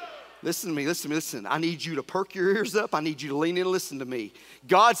 Listen to me, listen to me, listen. I need you to perk your ears up. I need you to lean in and listen to me.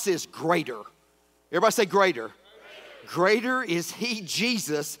 God says greater. Everybody say greater. Greater is he,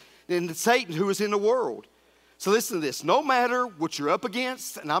 Jesus, than Satan who is in the world. So listen to this. No matter what you're up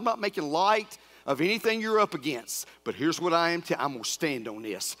against, and I'm not making light of anything you're up against, but here's what I am I'm going to stand on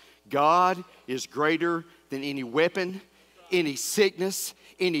this. God is greater than any weapon, any sickness,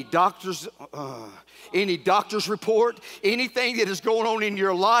 any doctor's report, anything that is going on in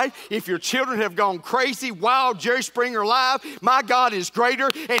your life. If your children have gone crazy, wild, Jerry Springer live, my God is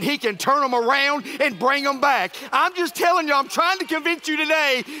greater, and he can turn them around and bring them back. I'm just telling you, I'm trying to convince you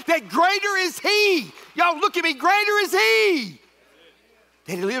today that greater is he. Y'all look at me, greater is he.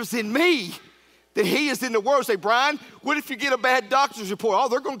 That he lives in me, that he is in the world. Say, Brian, what if you get a bad doctor's report? Oh,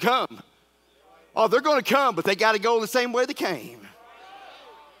 they're going to come. Oh, they're going to come, but they got to go the same way they came.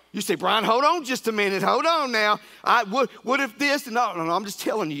 You say, Brian, hold on just a minute. Hold on now. What if this? No, I'm just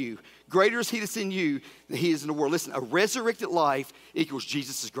telling you. Greater is he that's in you than he is in the world. Listen, a resurrected life equals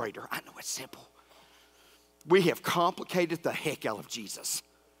Jesus is greater. I know it's simple. We have complicated the heck out of Jesus.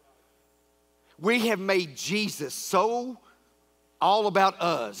 We have made Jesus so all about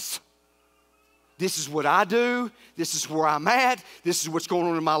us. This is what I do. This is where I'm at. This is what's going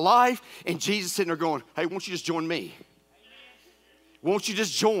on in my life. And Jesus sitting there going, hey, won't you just join me? Won't you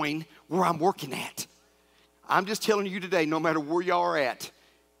just join where I'm working at? I'm just telling you today, no matter where y'all are at,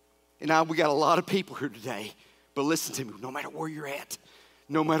 and we got a lot of people here today, but listen to me, no matter where you're at,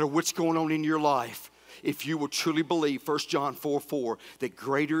 no matter what's going on in your life, if you will truly believe 1 John 4:4, that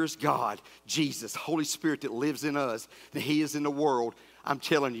greater is God, Jesus, Holy Spirit that lives in us than he is in the world, I'm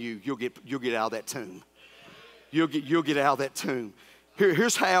telling you, you'll get out of that tomb. You'll get out of that tomb.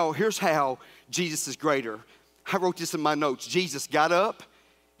 Here's how Jesus is greater. I wrote this in my notes. Jesus got up,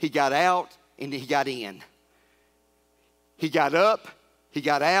 he got out, and he got in. He got up, he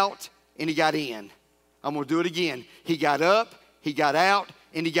got out, and he got in. I'm going to do it again. He got up, he got out,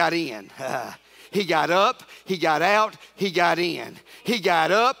 and he got in. He got up, he got out, he got in. He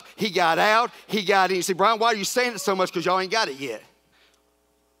got up, he got out, he got in. You say, Brian, why are you saying it so much? Because y'all ain't got it yet.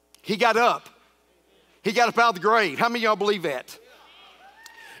 He got up. He got up out of the grave. How many of y'all believe that?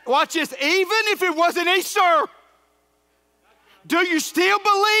 Watch this. Even if it wasn't Easter, do you still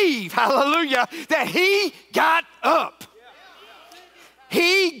believe, hallelujah, that he got up?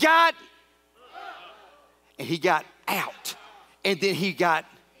 He got, and he got out. And then he got,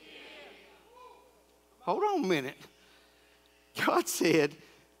 hold on a minute. God said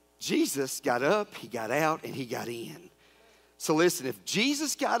Jesus got up, he got out, and he got in. So listen, if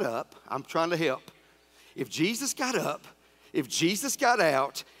Jesus got up, I'm trying to help. If Jesus got up, if Jesus got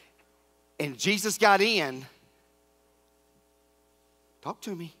out, and Jesus got in, talk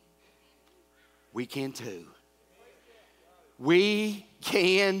to me. We can too. We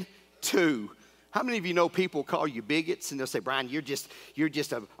can too. How many of you know people call you bigots and they'll say, Brian, you're just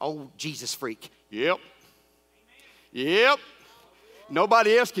a old Jesus freak. Yep. Yep.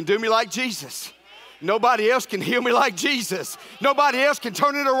 Nobody else can do me like Jesus. Nobody else can heal me like Jesus. Nobody else can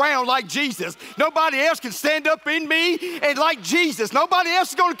turn it around like Jesus. Nobody else can stand up in me and like Jesus. Nobody else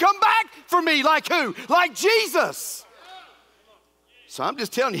is going to come back for me like who? Like Jesus. So I'm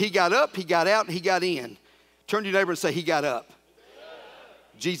just telling you, he got up, he got out, and he got in. Turn to your neighbor and say, he got up.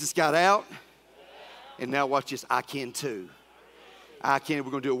 Jesus got out. And now watch this, I can too. I can.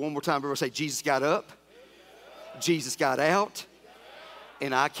 We're going to do it one more time. Everybody say, Jesus got up. Jesus got out.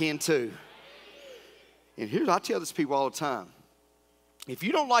 And I can too. And here's, I tell this to people all the time. If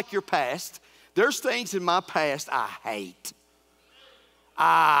you don't like your past, there's things in my past I hate.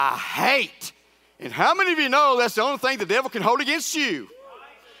 I hate. And how many of you know that's the only thing the devil can hold against you?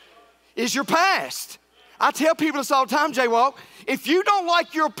 Is your past. I tell people this all the time, J-Walk. If you don't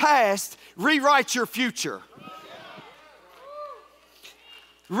like your past, rewrite your future.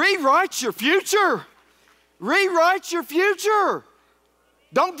 Rewrite your future. Rewrite your future.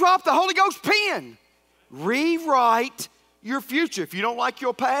 Don't drop the Holy Ghost pen. Rewrite your future. If you don't like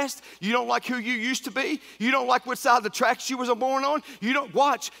your past, you don't like who you used to be, you don't like what side of the tracks you was born on, you don't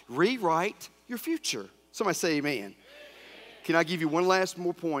watch. Rewrite your future. Somebody say amen. Amen. Can I give you one last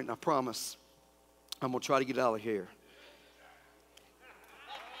more point? I promise. I'm going to try to get out of here.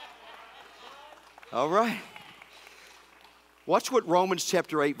 All right. Watch what Romans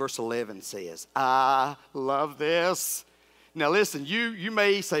chapter 8 verse 11 says. I love this. Now listen, you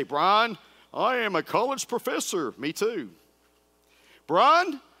may say, Brian, I am a college professor. Me too.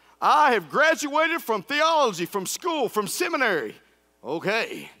 Brian, I have graduated from theology, from school, from seminary.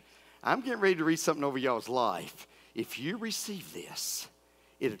 Okay. I'm getting ready to read something over y'all's life. If you receive this,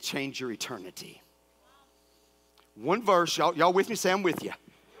 it'll change your eternity. One verse, y'all with me? Say I'm with you.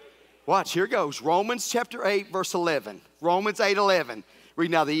 Watch, here it goes. Romans chapter 8, verse 11. Romans 8:11.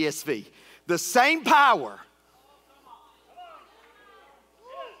 Read now the ESV. The same power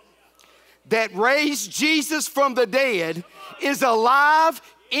that raised Jesus from the dead is alive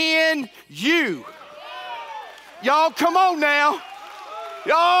in you. Y'all, come on now.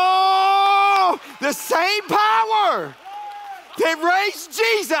 Y'all, the same power that raised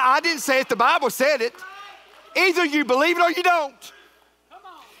Jesus. I didn't say it, the Bible said it. Either you believe it or you don't.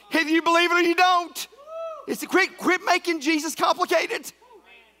 Either you believe it or you don't. It's quit making Jesus complicated.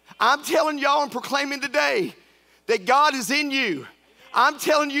 I'm telling y'all and proclaiming today that God is in you. I'm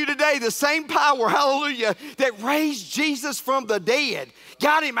telling you today, the same power, hallelujah, that raised Jesus from the dead,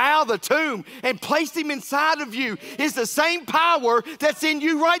 got him out of the tomb and placed him inside of you, is the same power that's in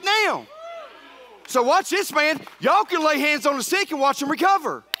you right now. So watch this, man. Y'all can lay hands on the sick and watch them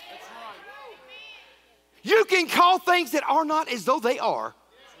recover. You can call things that are not as though they are.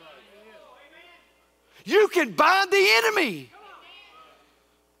 You can bind the enemy.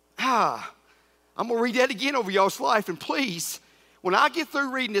 I'm going to read that again over y'all's life. And please, when I get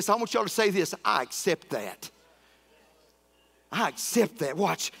through reading this, I want y'all to say this: I accept that. I accept that.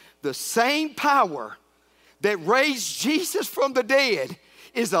 Watch. The same power that raised Jesus from the dead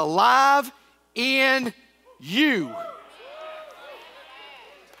is alive in you.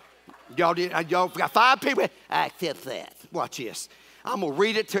 Y'all got 5 people. I accept that. Watch this. I'm going to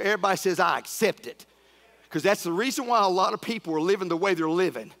read it till everybody says I accept it. Because that's the reason why a lot of people are living the way they're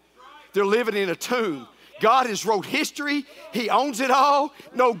living. They're living in a tomb. God has wrote history. He owns it all.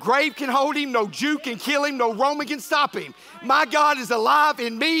 No grave can hold him. No Jew can kill him. No Roman can stop him. My God is alive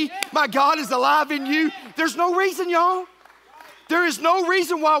in me. My God is alive in you. There's no reason, y'all. There is no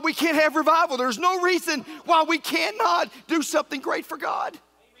reason why we can't have revival. There's no reason why we cannot do something great for God.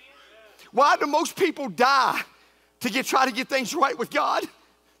 Why do most people die to try to get things right with God?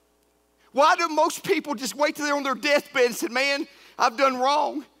 Why do most people just wait till they're on their deathbed and say, man, I've done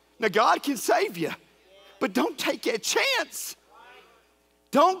wrong? Now, God can save you, but don't take that chance.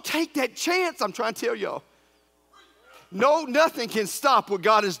 Don't take that chance, I'm trying to tell y'all. No, nothing can stop what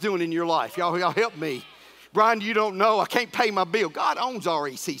God is doing in your life. Y'all help me. Brian, you don't know. I can't pay my bill. God owns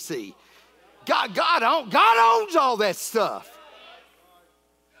RECC. God owns all that stuff.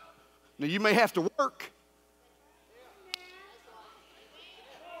 Now, you may have to work.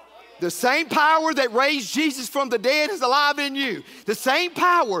 The same power that raised Jesus from the dead is alive in you. The same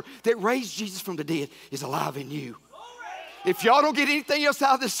power that raised Jesus from the dead is alive in you. If y'all don't get anything else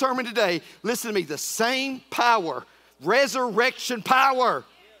out of this sermon today, listen to me. The same power, resurrection power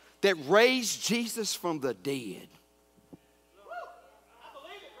that raised Jesus from the dead.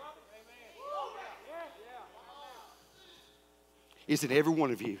 Is in every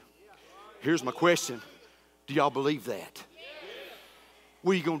one of you. Here's my question. Do y'all believe that?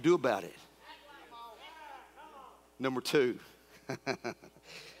 What are you going to do about it? Number 2.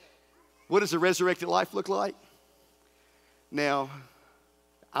 What does a resurrected life look like? Now,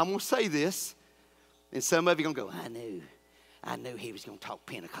 I'm going to say this, and some of you are going to go, I knew he was going to talk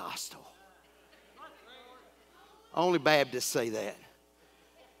Pentecostal. Only Baptists say that.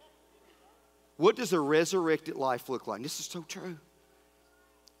 What does a resurrected life look like? This is so true.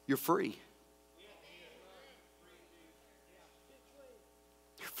 You're free.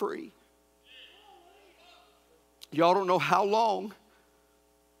 Free. Y'all don't know how long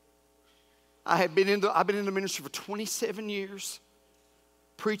I've been in the ministry for 27 years,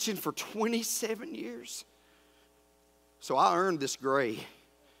 preaching for 27 years. So I earned this gray.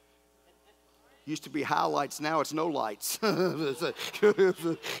 Used to be highlights, now it's no lights. It's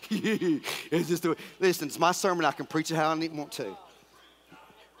just listen, it's my sermon. I can preach it how I want to.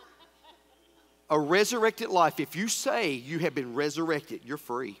 A resurrected life, if you say you have been resurrected, you're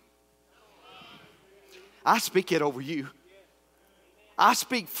free. I speak it over you. I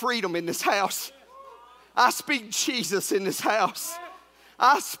speak freedom in this house. I speak Jesus in this house.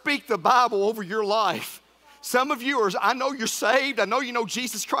 I speak the Bible over your life. Some of you are, I know you're saved. I know you know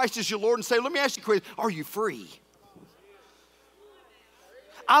Jesus Christ is your Lord and Savior. Let me ask you a question. Are you free?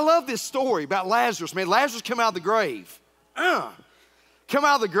 I love this story about Lazarus, man. Lazarus come out of the grave. Come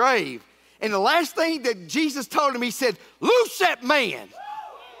out of the grave. And the last thing that Jesus told him, he said, loose that man.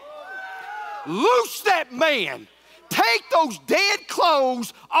 Loose that man. Take those dead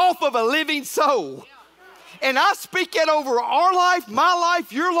clothes off of a living soul. And I speak that over our life, my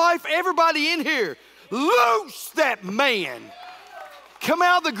life, your life, everybody in here. Loose that man. Come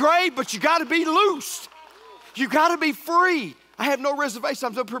out of the grave, but you got to be loosed. You got to be free. I have no reservation.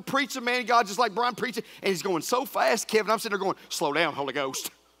 I'm up here preaching, man, God, just like Brian preaching, and he's going so fast, Kevin. I'm sitting there going, slow down, Holy Ghost.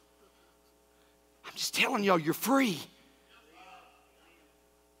 I'm just telling y'all, you're free.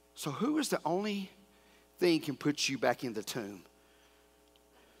 So who is the only thing can put you back in the tomb?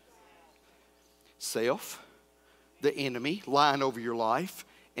 Self, the enemy lying over your life,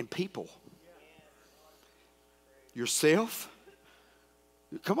 and people. yourself.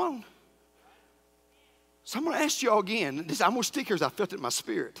 Come on. So I'm going to ask you all again. I'm going to stick here as I felt it in my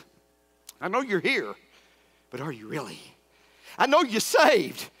spirit. I know you're here, but are you really? I know you're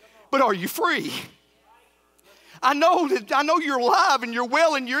saved, but are you free? I know you're alive and you're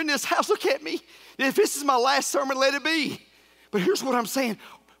well and you're in this house. Look at me. If this is my last sermon, let it be. But here's what I'm saying.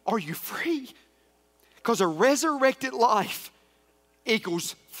 Are you free? Because a resurrected life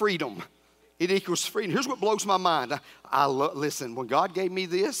equals freedom. It equals freedom. Here's what blows my mind. Listen, when God gave me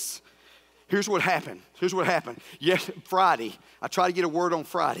this, here's what happened. Yes, Friday, I tried to get a word on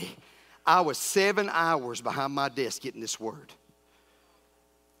Friday. I was 7 hours behind my desk getting this word.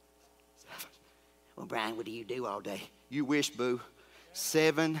 Well, Brian, what do you do all day? You wish, boo.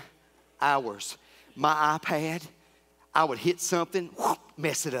 7 hours. My iPad, I would hit something, whoop,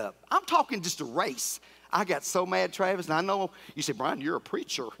 mess it up. I'm talking just a race. I got so mad, Travis, and I know you say, Brian, you're a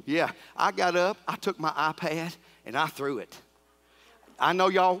preacher. Yeah, I got up, I took my iPad, and I threw it. I know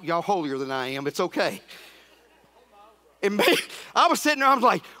y'all holier than I am. It's okay. And me, I was sitting there, I was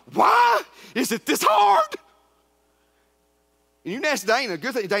like, why is it this hard? And you can ask Dana.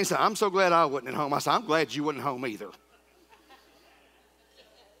 Good thing Dana said, I'm so glad I wasn't at home. I said, I'm glad you wasn't home either.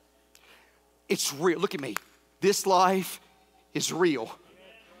 It's real. Look at me. This life is real.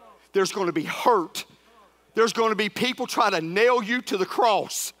 There's going to be hurt. There's going to be people trying to nail you to the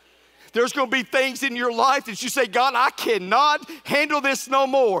cross. There's going to be things in your life that you say, God, I cannot handle this no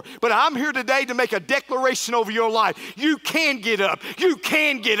more. But I'm here today to make a declaration over your life. You can get up. You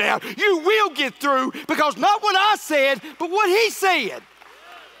can get out. You will get through, because not what I said, but what he said.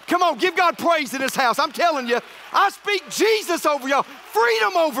 Come on, give God praise in this house. I'm telling you, I speak Jesus over y'all,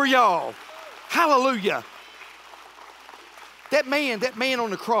 freedom over y'all. Hallelujah. That man on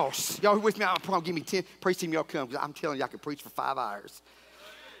the cross. Y'all with me? I'll probably give me 10. Praise team, y'all come. I'm telling you, I could preach for 5 hours.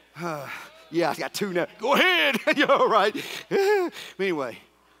 Yeah, I got 2 now. Go ahead. You're all right. Anyway,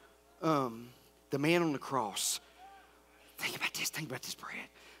 the man on the cross. Think about this, Brad.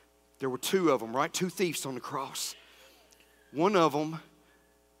 There were 2 of them, right? 2 thieves on the cross. One of them,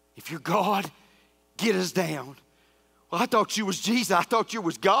 if you're God, get us down. Well, I thought you was Jesus. I thought you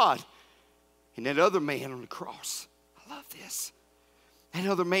was God. And that other man on the cross. I love this. That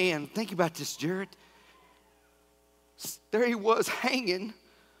other man, think about this, Jared. There he was hanging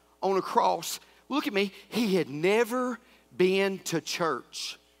on a cross. Look at me. He had never been to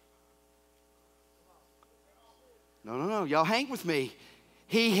church. No. Y'all hang with me.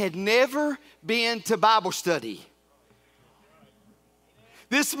 He had never been to Bible study.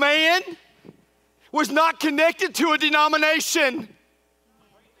 This man was not connected to a denomination.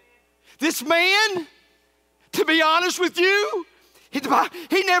 This man, to be honest with you, he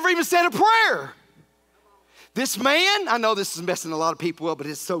never even said a prayer. This man, I know this is messing a lot of people up, but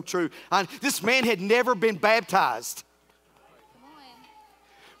it's so true. This man had never been baptized.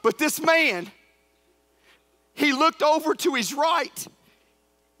 But this man, he looked over to his right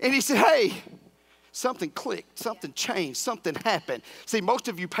and he said, hey, something clicked, something changed, something happened. See, most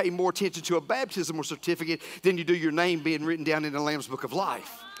of you pay more attention to a baptism or certificate than you do your name being written down in the Lamb's Book of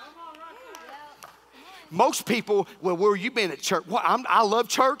Life. Most people, well, where you been at church? Well, I love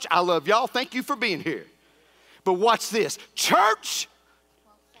church. I love y'all. Thank you for being here. But watch this. Church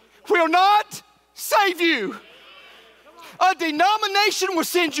will not save you. A denomination will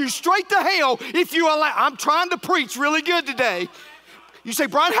send you straight to hell if you allow. I'm trying to preach really good today. You say,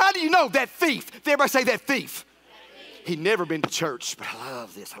 Brian, how do you know? That thief. Everybody say that thief. He'd never been to church, but I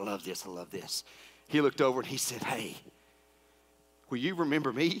love this. He looked over and he said, hey, will you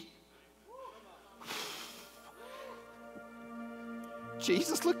remember me?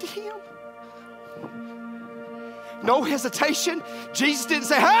 Jesus looked at him. No hesitation. Jesus didn't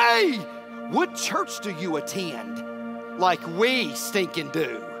say, hey, what church do you attend? Like we stinking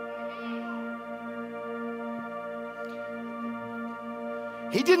do.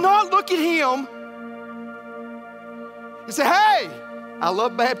 He did not look at him and say, hey, I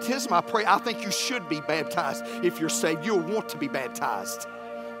love baptism. I think you should be baptized. If you're saved, you'll want to be baptized.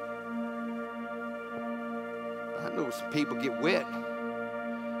 I know some people get wet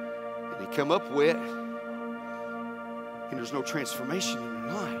and they come up wet and there's no transformation in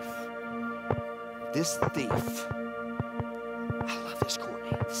their life. This thief, I love this,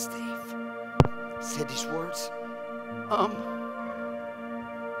 Courtney. This thief said these words.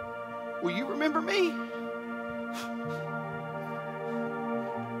 Will you remember me?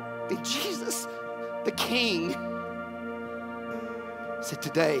 And Jesus, the King, said,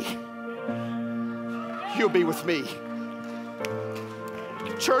 today, you'll be with me.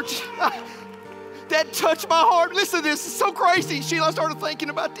 Church, that touched my heart. Listen to this. It's so crazy. Sheila, I started thinking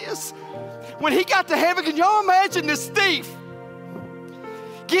about this. when he got to heaven, can y'all imagine this thief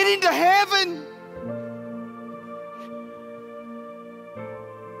getting to heaven?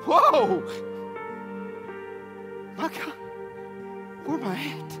 Whoa. My God. Where am I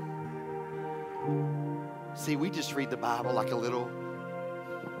at? See, we just read the Bible like a little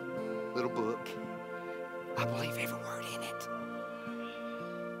book. I believe every word in it.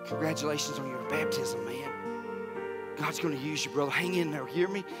 Congratulations on your baptism, man. God's going to use you, brother. Hang in there. Hear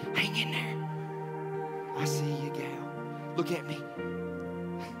me? Hang in there. I see you, gal. Look at me.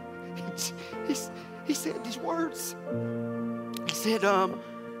 He said these words. He said,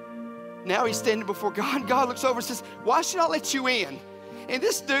 now he's standing before God. God looks over and says, why should I let you in? And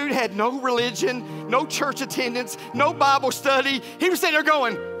this dude had no religion, no church attendance, no Bible study. He was sitting there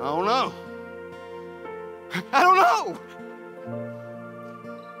going, I don't know. I don't know.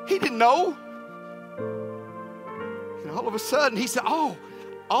 He didn't know. And all of a sudden he said, oh,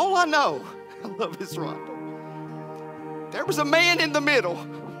 all I know, I love this Rondo. There was a man in the middle.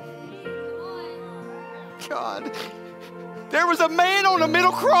 God, there was a man on the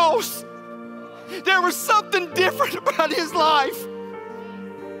middle cross. There was something different about his life.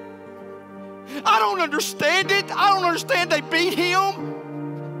 I don't understand it. I don't understand they beat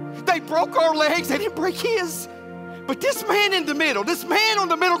him. They broke our legs. They didn't break his. But this man in the middle, this man on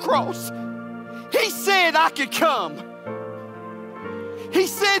the middle cross, he said I could come. He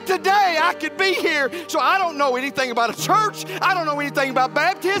said today I could be here. So I don't know anything about a church. I don't know anything about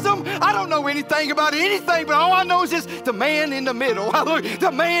baptism. I don't know anything about anything. But all I know is this, the man in the middle. Hallelujah.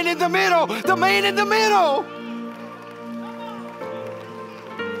 The man in the middle. The man in the middle.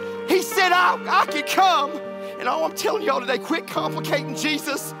 He said I could come. And all I'm telling y'all today, quit complicating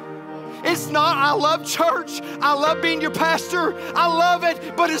Jesus. It's not, I love church. I love being your pastor. I love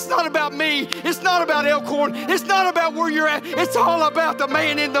it, but it's not about me. It's not about Elk Horn. It's not about where you're at. It's all about the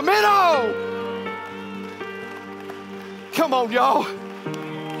man in the middle. Come on, y'all.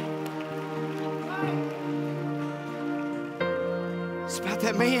 It's about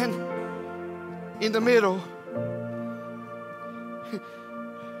that man in the middle.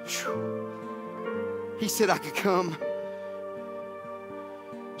 He said I could come.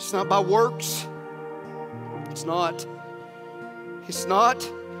 It's not by works. It's not. It's not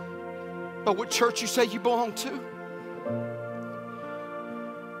by what church you say you belong to.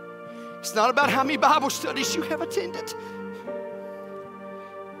 It's not about how many Bible studies you have attended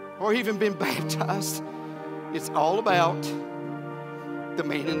or even been baptized. It's all about the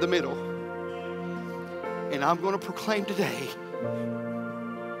man in the middle. And I'm going to proclaim today,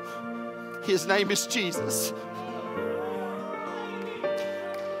 his name is Jesus.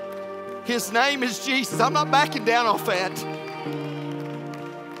 His name is Jesus. I'm not backing down off that.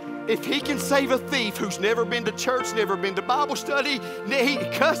 If he can save a thief who's never been to church, never been to Bible study, he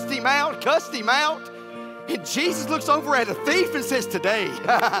cussed him out. And Jesus looks over at a thief and says, today,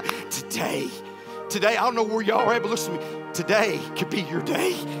 I don't know where y'all are at, but listen to me. Today could be your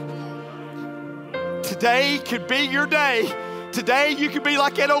day. Today could be your day. Today you could be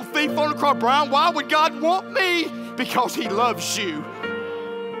like that old thief on the cross. Brian, why would God want me? Because he loves you.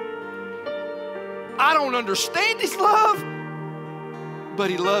 I don't understand his love, but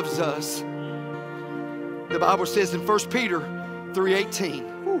he loves us. The Bible says in 1 Peter 3:18.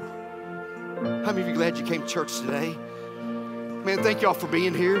 How many of you glad you came to church today? Man, thank y'all for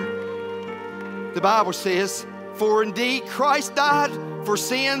being here. The Bible says, for indeed Christ died for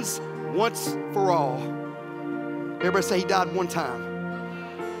sins once for all. Everybody say he died one time.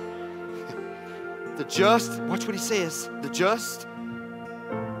 The just, watch what he says. The just,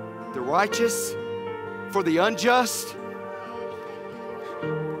 the righteous, for the unjust,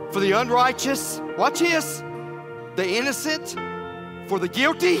 for the unrighteous, watch this, the innocent, for the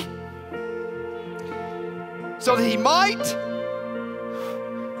guilty, so that he might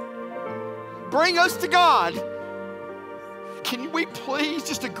bring us to God. Can we please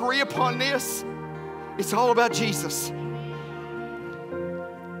just agree upon this? It's all about Jesus.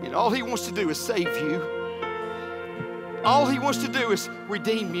 And all he wants to do is save you. All he wants to do is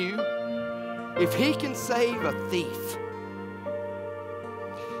redeem you. If he can save a thief,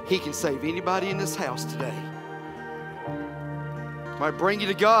 he can save anybody in this house today. Might bring you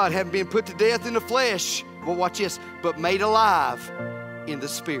to God, haven't been put to death in the flesh. Well, watch this, but made alive in the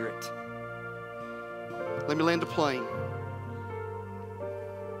Spirit. Let me land the plane.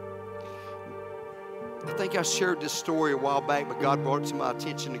 I think I shared this story a while back, but God brought it to my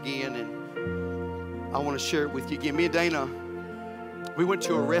attention again, and I want to share it with you again. Me and Dana, we went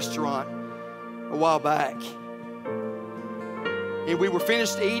to a restaurant a while back, and we were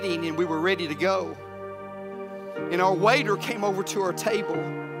finished eating, and we were ready to go. And our waiter came over to our table,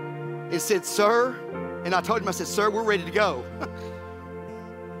 and said, sir, and I told him, I said, sir, we're ready to go.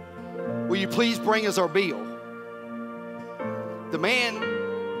 Will you please bring us our bill? The man,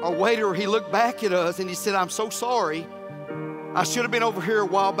 our waiter, he looked back at us and he said, I'm so sorry. I should have been over here a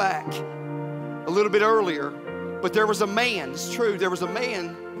while back, a little bit earlier. But there was a man, it's true, there was a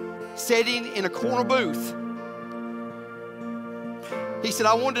man sitting in a corner booth. He said,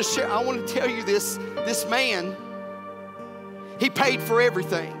 I wanted to tell you this man, he paid for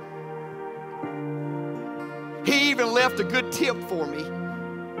everything. He even left a good tip for me.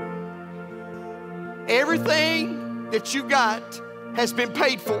 Everything that you got has been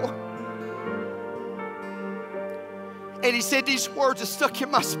paid for. And he said these words that stuck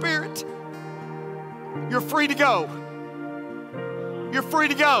in my spirit. You're free to go. You're free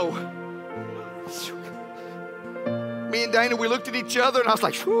to go. Me and Dana, we looked at each other and I was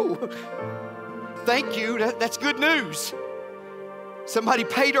like, whew, thank you, that's good news. Somebody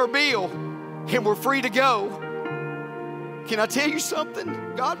paid our bill and we're free to go. Can I tell you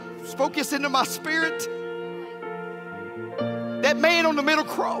something? God spoke this into my spirit. That man on the middle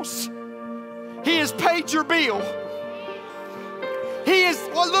cross, he has paid your bill. He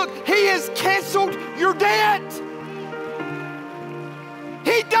has canceled your debt.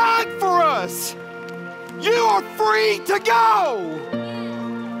 He died for us. You are free to go.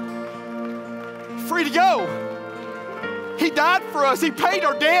 Free to go. He died for us. He paid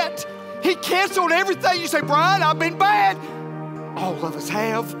our debt. He canceled everything. You say, Brian, I've been bad. All of us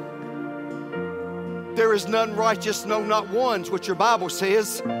have. There is none righteous, no, not one, is what your Bible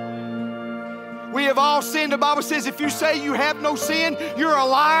says. We have all sinned. The Bible says if you say you have no sin, you're a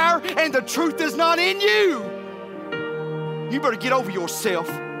liar and the truth is not in you. You better get over yourself.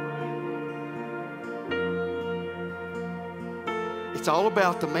 It's all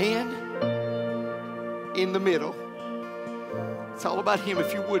about the man in the middle. It's all about him.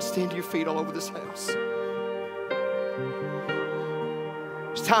 If you would, stand to your feet all over this house.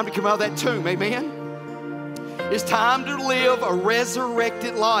 It's time to come out of that tomb, amen? It's time to live a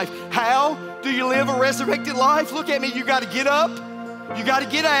resurrected life. How do you live a resurrected life? Look at me. You got to get up, you got to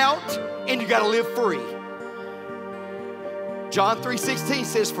get out, and you got to live free. John 3:16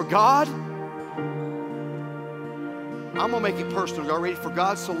 says, for God, I'm going to make it personal. Y'all ready? For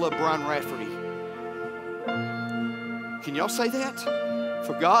God so loved Brian Rafferty. Can y'all say that?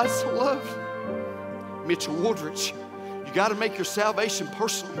 For God so loved Mitchell Woodridge. You got to make your salvation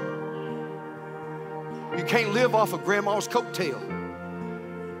personal. You can't live off of grandma's coattail.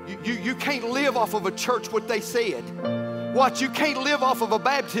 You can't live off of a church what they said. Watch, you can't live off of a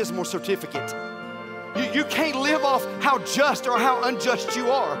baptismal certificate. You can't live off how just or how unjust you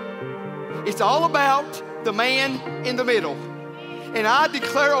are. It's all about the man in the middle. And I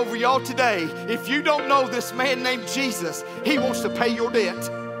declare over y'all today, if you don't know this man named Jesus, he wants to pay your debt.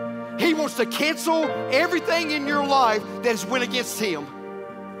 He wants to cancel everything in your life that has went against him.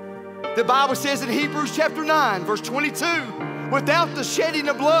 The Bible says in Hebrews chapter 9, verse 22, without the shedding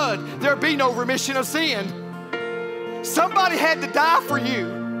of blood, there be no remission of sin. Somebody had to die for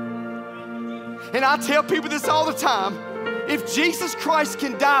you. And I tell people this all the time. If Jesus Christ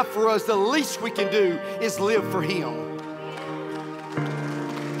can die for us, the least we can do is live for him.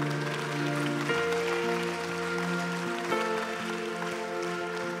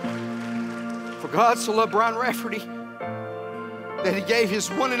 For God so loved Brian Rafferty that he gave his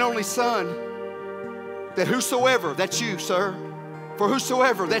one and only son, that whosoever, that's you, sir, for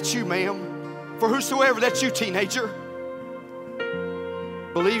whosoever, that's you, ma'am, for whosoever, that's you, teenager,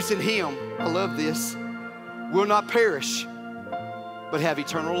 believes in him, I love this, will not perish, but have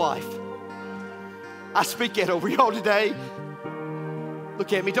eternal life. I speak that over y'all today.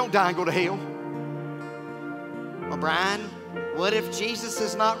 Look at me, don't die and go to hell. Well, Brian, what if Jesus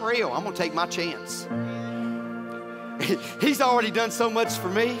is not real? I'm going to take my chance. He's already done so much for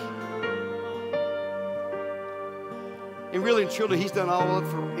me. And really and truly, he's done all of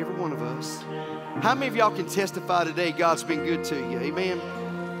it for every one of us. How many of y'all can testify today God's been good to you? Amen?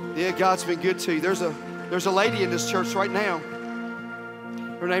 Yeah, God's been good to you. There's a lady in this church right now.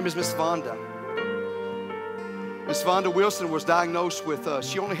 Her name is Miss Vonda. Miss Vonda Wilson was diagnosed with,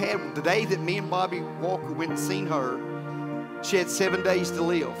 she only had, the day that me and Bobby Walker went and seen her, she had 7 days to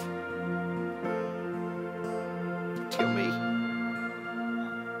live. Tell me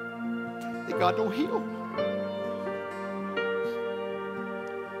that God don't heal.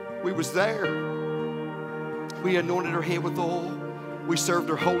 We was there. We anointed her head with oil. We served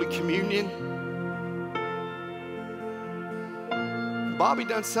her Holy Communion. Bobby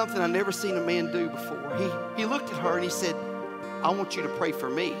done something I never seen a man do before. He looked at her and he said, I want you to pray for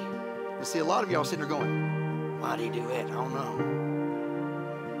me. And see, a lot of y'all sitting there going, why did he do it? I don't know.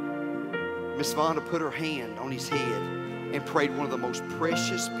 Miss Vonda put her hand on his head and prayed one of the most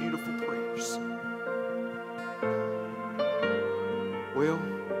precious, beautiful prayers. Well,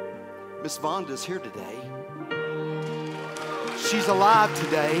 Miss Vonda's here today. She's alive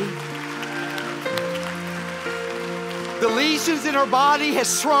today. The lesions in her body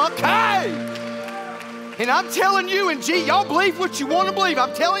has shrunk. Hey! And I'm telling you, and gee, y'all believe what you want to believe.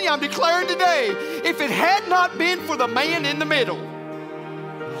 I'm telling you, I'm declaring today, if it had not been for the man in the middle,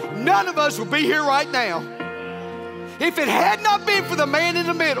 none of us would be here right now. If it had not been for the man in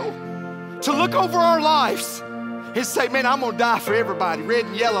the middle to look over our lives and say, man, I'm going to die for everybody, red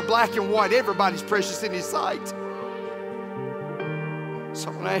and yellow, black and white, everybody's precious in his sight. So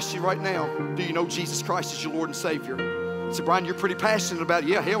I'm going to ask you right now, do you know Jesus Christ is your Lord and Savior? So Brian, you're pretty passionate about it.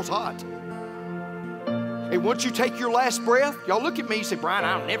 Yeah, hell's hot. And once you take your last breath, y'all look at me and say, Brian,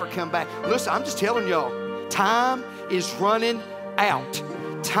 I'll never come back. Listen, I'm just telling y'all, time is running out.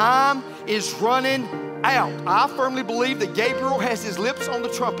 Time is running out. I firmly believe that Gabriel has his lips on the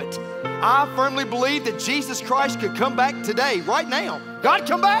trumpet. I firmly believe that Jesus Christ could come back today, right now. God,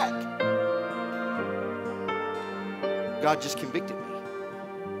 come back. God just convicted me.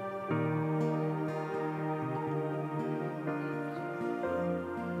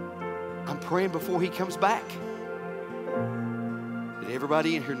 I'm praying before he comes back that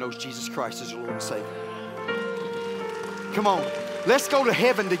everybody in here knows Jesus Christ is your Lord and Savior. Come on. Let's go to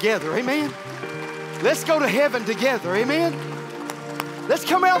heaven together, amen? Let's go to heaven together, amen? Let's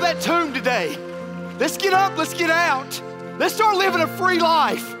come out of that tomb today. Let's get up, let's get out. Let's start living a free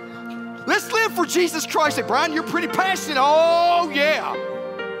life. Let's live for Jesus Christ. Hey, Brian, you're pretty passionate. Oh, yeah.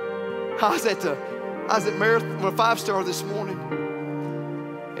 I was at Marathon, a 5-star this morning.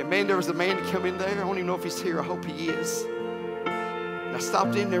 And man, there was a man to come in there. I don't even know if he's here. I hope he is. And I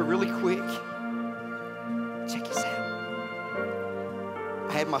stopped in there really quick. Check this out.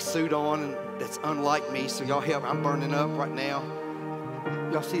 I had my suit on, and that's unlike me, so y'all help me. I'm burning up right now.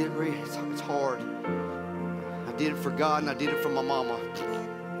 Y'all see that? It's hard. I did it for God, and I did it for my mama.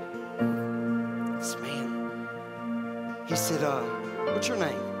 This man, he said, what's your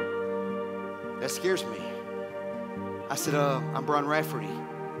name? That scares me. I said, I'm Brian Rafferty.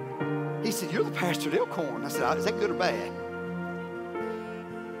 He said, you're the pastor at Elk Horn. I said, is that good or bad?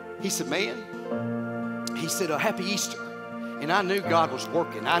 He said, man, he said, Happy Easter. And I knew God was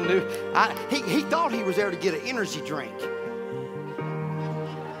working. He thought he was there to get an energy drink.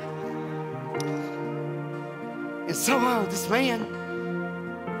 And so this man,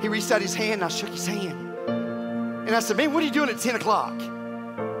 he reached out his hand and I shook his hand. And I said, man, what are you doing at 10 o'clock? He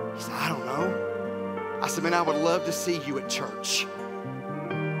said, I don't know. I said, man, I would love to see you at church.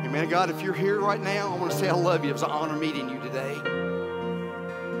 And man, God, if you're here right now, I want to say I love you. It was an honor meeting you today.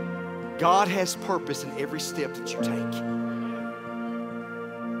 God has purpose in every step that you take.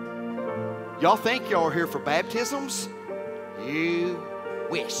 Y'all think y'all are here for baptisms? You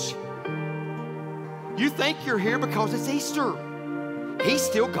wish. You think you're here because it's Easter. He's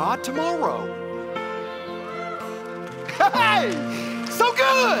still God tomorrow. Hey, so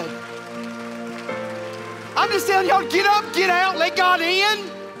good. I'm just telling y'all, get up, get out, let God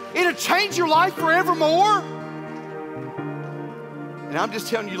in. It'll change your life forevermore. And I'm just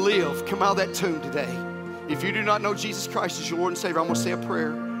telling you, live. Come out of that tomb today. If you do not know Jesus Christ as your Lord and Savior, I'm going to say a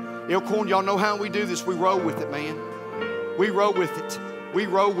prayer. Elk Horn, y'all know how we do this. We roll with it, man. We roll with it. We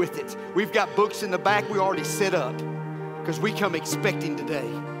roll with it. We've got books in the back we already set up because we come expecting today.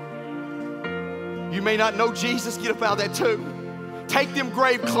 You may not know Jesus. Get up out of that tomb. Take them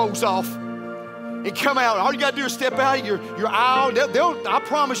grave clothes off and come out. All you got to do is step out of your aisle. I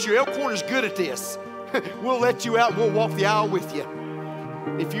promise you, Elk Horn is good at this. We'll let you out. We'll walk the aisle with you.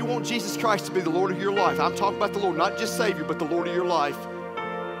 If you want Jesus Christ to be the Lord of your life, I'm talking about the Lord, not just Savior, but the Lord of your life.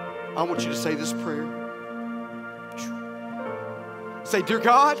 I want you to say this prayer. Say, dear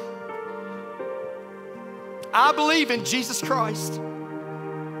God, I believe in Jesus Christ.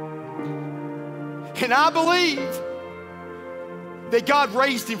 And I believe that God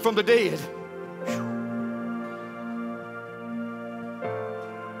raised him from the dead.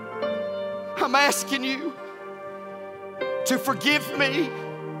 I'm asking you to forgive me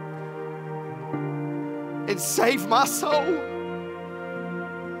and save my soul.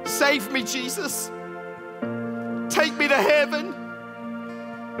 Save me, Jesus. Take me to heaven.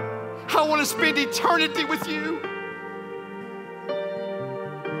 I want to spend eternity with you.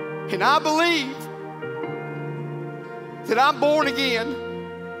 And I believe that I'm born again,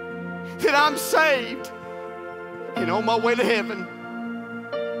 that I'm saved, and on my way to heaven.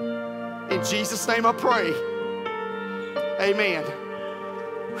 In Jesus' name I pray. Amen.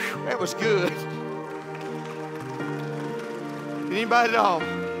 Whew, that was good. Anybody at all?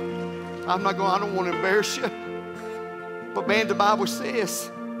 I don't want to embarrass you. But man, the Bible says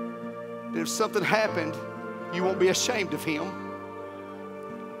that if something happened, you won't be ashamed of him.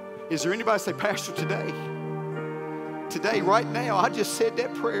 Is there anybody say, Pastor, today, right now, I just said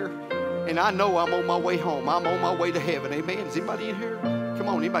that prayer, and I know I'm on my way home. I'm on my way to heaven. Amen. Is anybody in here? Come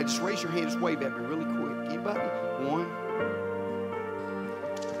on, anybody, just raise your hand, just wave at me really quick. Anybody? 1,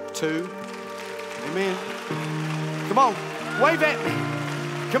 2. Amen. Come on, wave at me.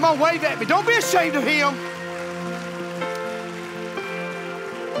 Come on, wave at me. Don't be ashamed of him.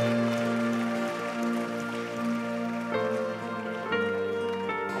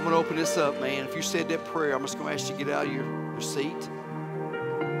 I'm going to open this up, man. If you said that prayer, I'm just going to ask you to get out of your seat.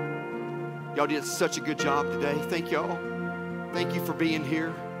 Y'all did such a good job today. Thank y'all. Thank you for being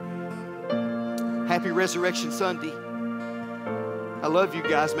here. Happy Resurrection Sunday. I love you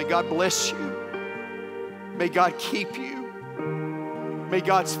guys. May God bless you. May God keep you. May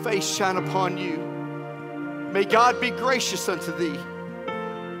God's face shine upon you. May God be gracious unto thee.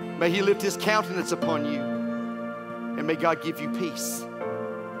 May he lift his countenance upon you. And may God give you peace.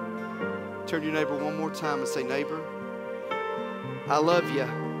 Turn to your neighbor one more time and say, neighbor, I love you.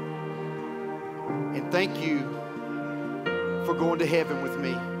 And thank you for going to heaven with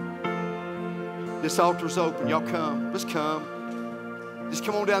me. This altar's open. Y'all come. Just come. Just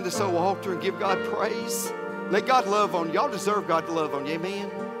come on down this old altar and give God praise. Let God love on you. Y'all deserve God to love on you. Amen.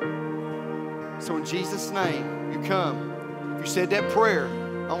 So in Jesus' name, you come. If you said that prayer,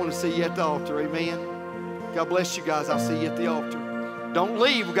 I want to see you at the altar. Amen. God bless you guys. I'll see you at the altar. Don't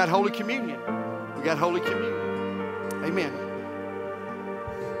leave. We got Holy Communion. We got Holy Communion. Amen.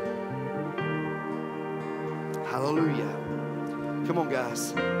 Hallelujah. Come on,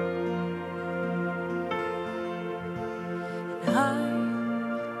 guys.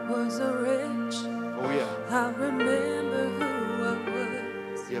 I was a wretch. Oh, yeah. I remember who I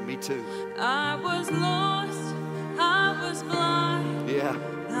was. Yeah, me too. I was lost. I was blind. Yeah.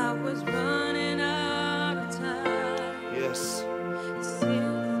 I was running out of time. Yes.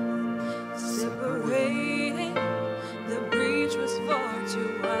 Sin separated. The breach was far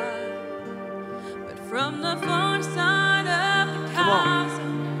too wide. But from the far side of the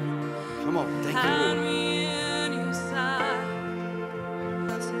chasm, Come on. Thank you, had Lord. me in your side.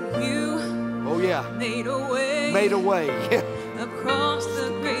 So you Oh, yeah. made a way. Made a way. Yeah. Across the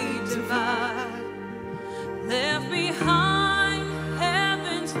great divide, left behind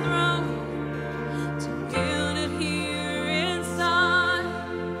heaven's throne to build it here inside.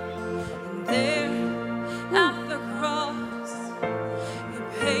 And there at the cross, you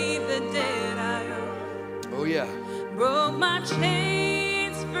paid the debt I owe. Oh, yeah. Broke my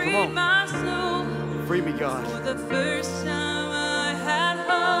chains, freed my soul. Free me, God. For the first time I had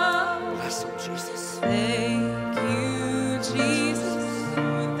hope. Bless him, Jesus. Thank you, Jesus,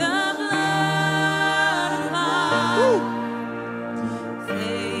 for the blood of mine.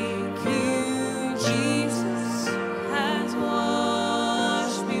 Thank you, Jesus, has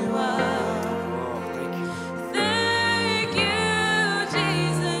washed me white. Oh, thank you. Thank you,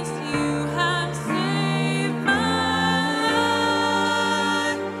 Jesus, you have saved my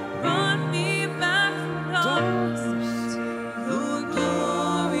life. Brought me back from darkness to your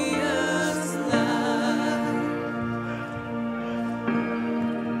glorious light.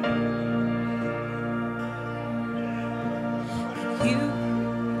 You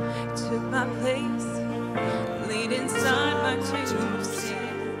took my place, laid inside my tomb of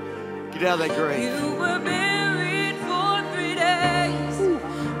sin. Get out of that grave. You were buried for 3 days,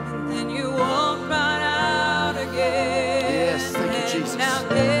 and then you walked right out again. Yes, thank you, Jesus. And now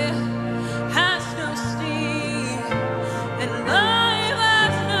death has no sting, and life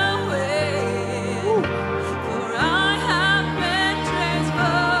has no way. For I have been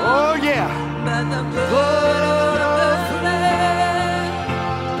transformed Oh, yeah. by the blood of the Lamb.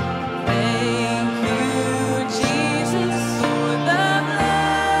 Thank you, Jesus, for the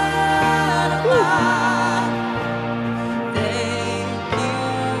blood of mine.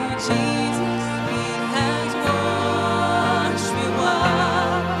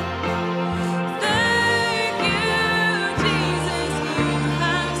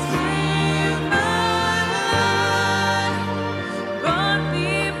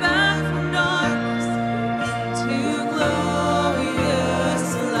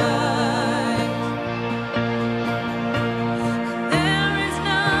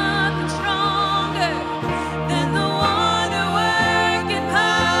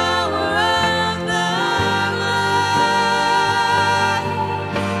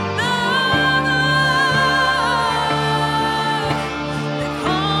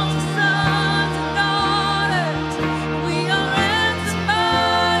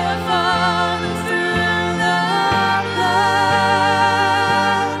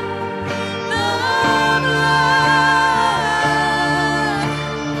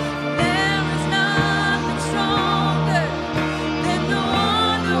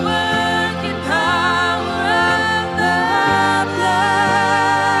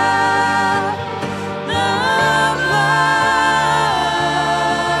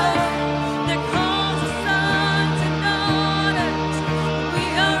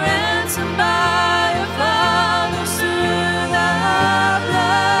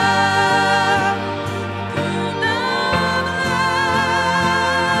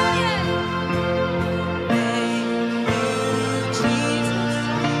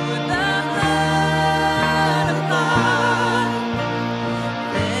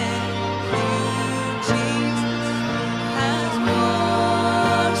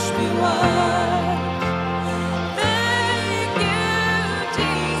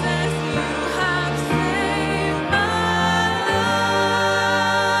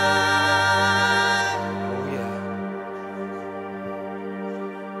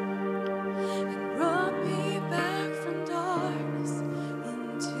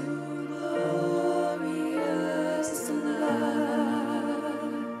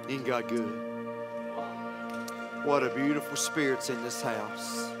 Isn't God good? What a beautiful spirit's in this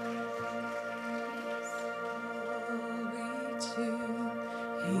house. Glory to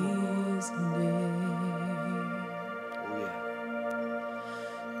His name. Oh, yeah.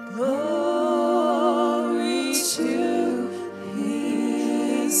 Glory to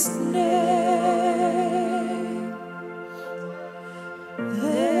His name.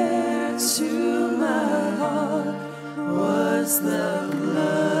 There to my heart was the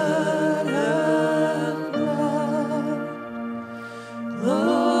blood of blood.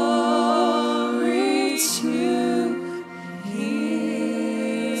 Glory to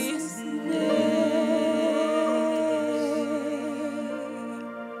His name.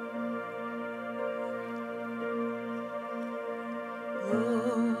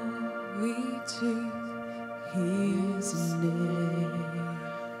 Glory to His name.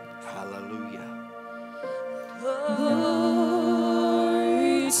 Hallelujah.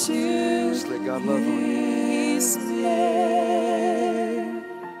 Glory to Just let God love on you. His name.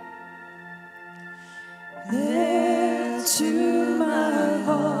 There to my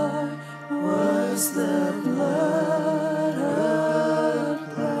heart was the blood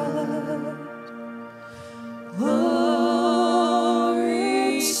of blood.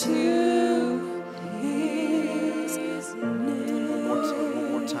 Glory to His name.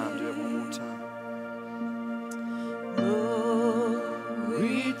 One more time. Do it one more time.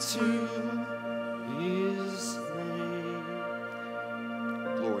 Glory To His name.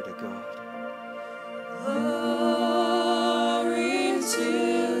 Glory to God. Glory to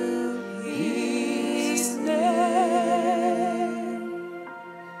His name.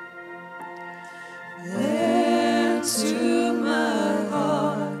 There to my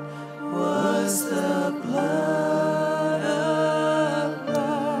heart was the blood of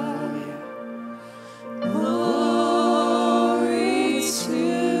blood. Glory to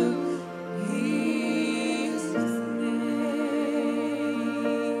His name.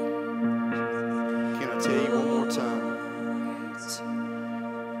 Can I tell you one more time?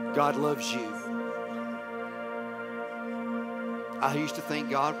 God loves you. I used to think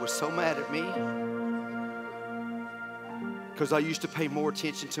God was so mad at me because I used to pay more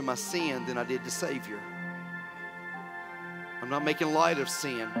attention to my sin than I did the Savior. I'm not making light of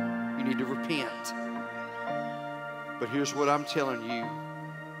sin. You need to repent. But here's what I'm telling you.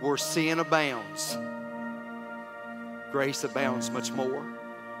 Where sin abounds, grace abounds much more.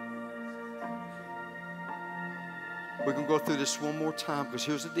 We're going to go through this one more time because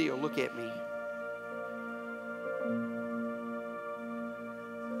here's the deal. Look at me.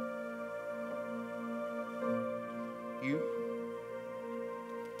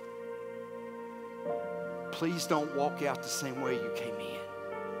 Please don't walk out the same way you came in.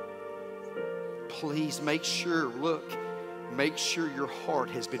 Please make sure, make sure your heart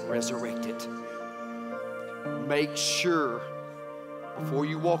has been resurrected. Make sure before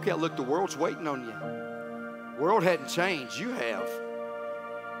you walk out, look, the world's waiting on you. The world hadn't changed, you have,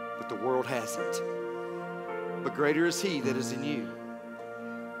 but the world hasn't. But greater is He that is in you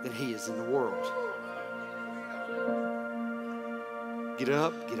than he is in the world. Get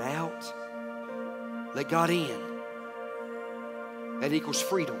up, get out. Let God in. That equals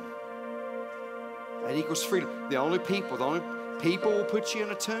freedom. That equals freedom. The only people will put you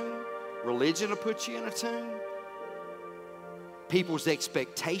in a tomb. Religion will put you in a tomb. People's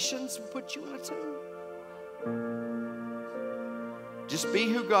expectations will put you in a tomb. Just be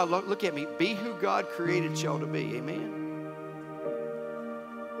who God, look at me, be who God created y'all to be. Amen.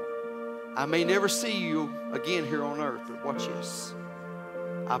 I may never see you again here on earth, but watch this.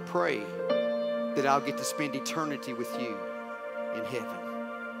 I pray that I'll get to spend eternity with you in heaven.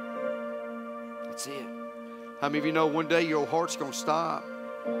 That's it. How many of you know one day your heart's going to stop?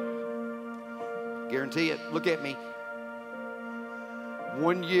 Guarantee it. Look at me.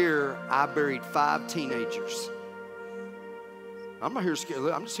 1 year, I buried 5 teenagers. I'm not here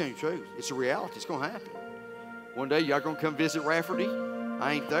scared. I'm just telling you the truth. It's a reality. It's going to happen. One day, y'all going to come visit Rafferty?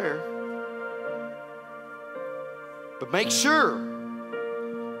 I ain't there. But make sure,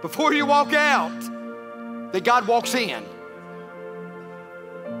 before you walk out, that God walks in.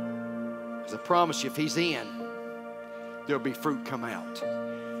 Because I promise you, if He's in, there'll be fruit come out.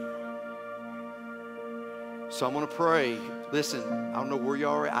 So I'm going to pray. Listen, I don't know where you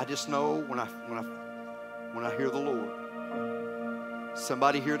are. I just know when I hear the Lord.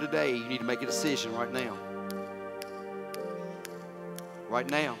 Somebody here today, you need to make a decision right now. Right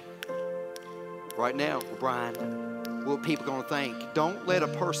now. Right now, Brian. What are people going to think? Don't let a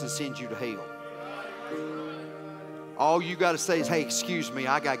person send you to hell. All you got to say is, hey, excuse me,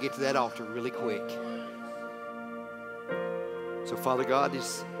 I got to get to that altar really quick. So, Father God,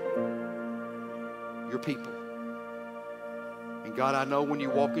 your people. And God, I know when you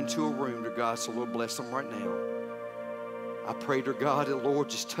walk into a room, dear God, so Lord, bless them right now. I pray, dear God, that Lord,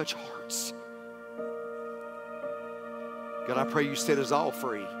 just touch hearts. God, I pray you set us all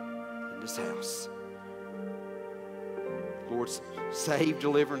free in this house. Lord, save,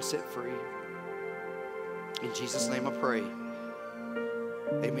 deliver, and set free. In Jesus' name I pray.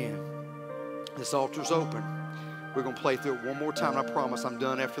 Amen. This altar's open. We're going to play through it one more time. I promise I'm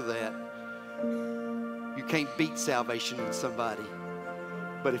done after that. You can't beat salvation in somebody.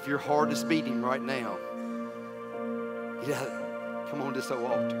 But if your heart is beating right now, come on this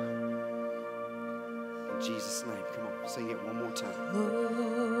altar. In Jesus' name, come on, sing it one more time.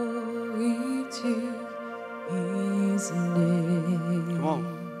 Glory to His name. Come on.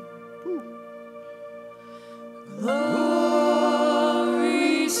 Woo. Glory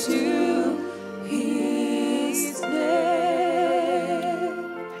to His name.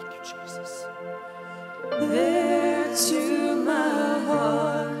 Thank you, Jesus. There to my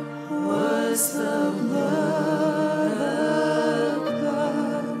heart was the blood of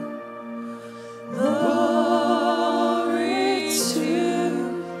God. Glory to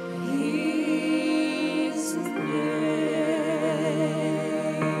His name.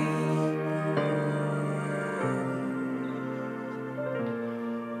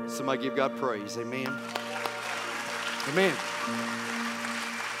 Somebody give God praise. Amen. Amen.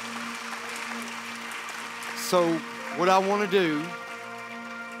 So what I want to do,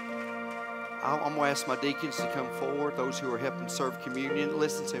 I'm going to ask my deacons to come forward, those who are helping serve communion.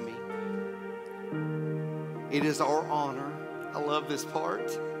 Listen to me. It is our honor. I love this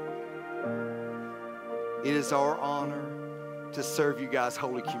part. It is our honor to serve you guys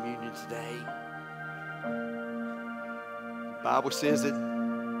Holy Communion today. The Bible says that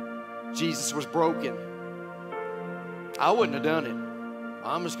Jesus was broken. I wouldn't have done it.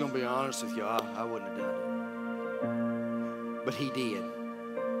 I'm just going to be honest with you. I wouldn't have done it. But he did.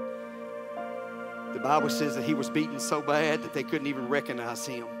 The Bible says that he was beaten so bad that they couldn't even recognize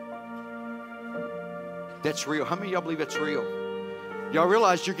him. That's real. How many of y'all believe that's real? Y'all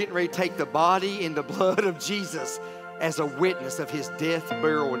realize you're getting ready to take the body and the blood of Jesus as a witness of his death,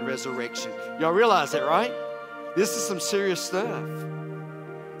 burial, and resurrection. Y'all realize that, right? This is some serious stuff.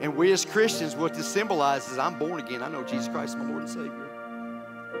 And we as Christians, what this symbolizes, I'm born again. I know Jesus Christ is my Lord and Savior.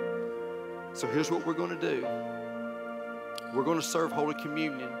 So here's what we're going to do. We're going to serve Holy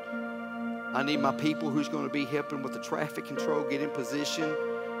Communion. I need my people who's going to be helping with the traffic control, get in position.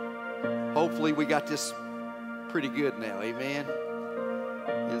 Hopefully we got this pretty good now, amen?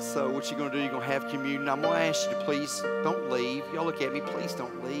 And so what you're going to do, you're going to have communion. I'm going to ask you to please don't leave. Y'all look at me, please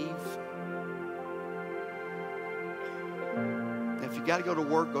don't leave. If you got to go to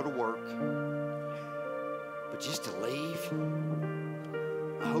work, go to work. But just to leave,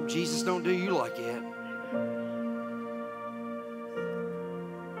 I hope Jesus don't do you like that.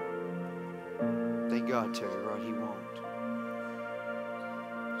 Thank God, Terry, right? He won't.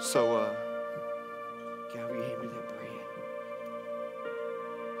 So, God, will you hand me that bread?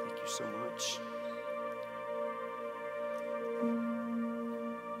 Thank you so much.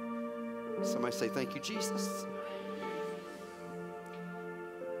 Somebody say, thank you, Jesus.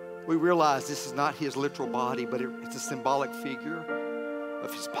 We realize this is not his literal body, but it's a symbolic figure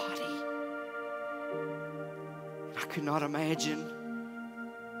of his body. I could not imagine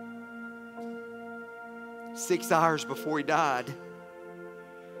 6 hours before he died,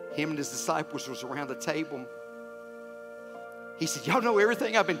 him and his disciples was around the table. He said, y'all know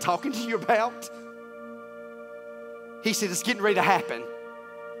everything I've been talking to you about? He said, it's getting ready to happen.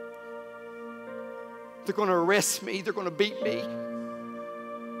 They're going to arrest me. They're going to beat me.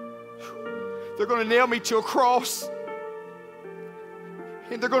 They're going to nail me to a cross.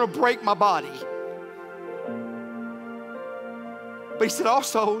 And they're going to break my body. But he said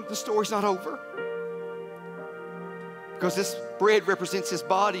also, the story's not over. Because this bread represents his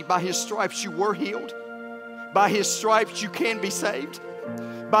body. By his stripes you were healed. By his stripes you can be saved.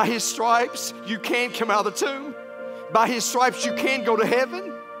 By his stripes you can come out of the tomb. By his stripes you can go to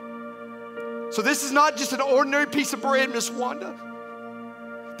heaven. So this is not just an ordinary piece of bread, Miss Wanda.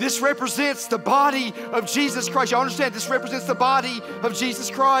 This represents the body of Jesus Christ. Y'all understand? This represents the body of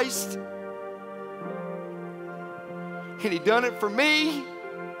Jesus Christ. And he done it for me.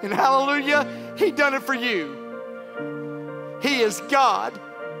 And hallelujah, he done it for you. He is God.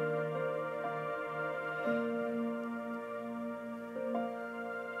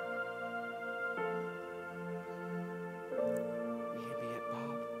 Give me it,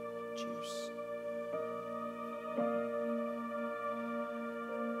 Bob. Juice.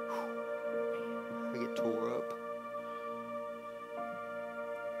 I get tore up.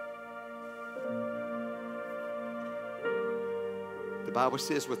 The Bible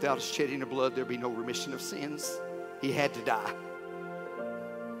says without a shedding of blood, there be no remission of sins. He had to die.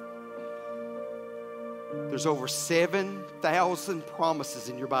 There's over 7,000 promises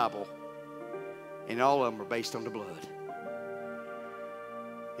in your Bible, and all of them are based on the blood.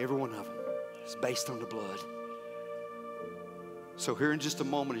 Every one of them is based on the blood. So here in just a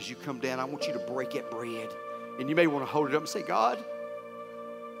moment as you come down, I want you to break that bread. And you may want to hold it up and say, God,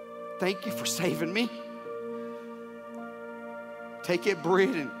 thank you for saving me. Take that bread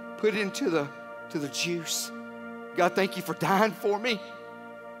and put it into the juice. God, thank you for dying for me.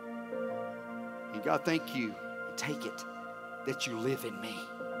 And God, thank you. And take it that you live in me.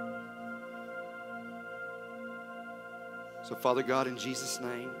 So, Father God, in Jesus'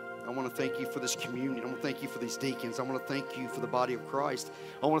 name, I want to thank you for this communion. I want to thank you for these deacons. I want to thank you for the body of Christ.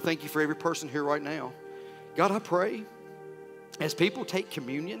 I want to thank you for every person here right now. God, I pray as people take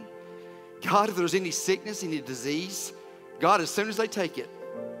communion, God, if there's any sickness, any disease, God, as soon as they take it,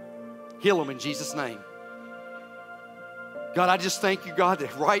 heal them in Jesus' name. God, I just thank you, God,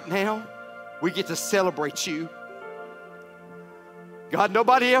 that right now we get to celebrate you. God,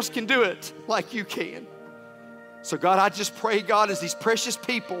 nobody else can do it like you can. So God, I just pray, God, as these precious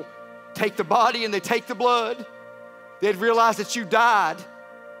people take the body and they take the blood, they'd realize that you died.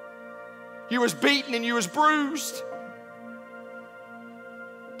 You was beaten and you was bruised.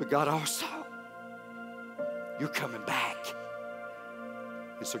 But God, also, you're coming back.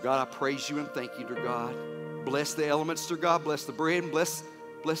 And so God, I praise you and thank you, dear God. Bless the elements, dear God. Bless the bread and bless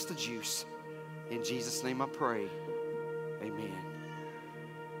the juice. In Jesus' name I pray. Amen.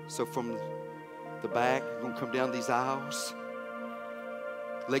 So from the back, you're going to come down these aisles.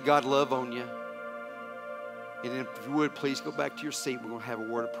 Let God love on you. And then if you would, please go back to your seat. We're going to have a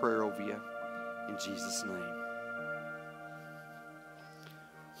word of prayer over you. In Jesus' name.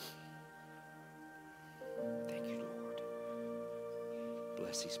 Thank you, Lord.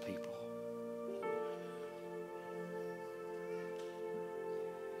 Bless these people.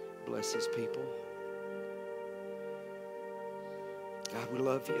 Bless these people. God, we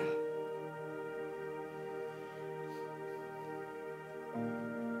love you.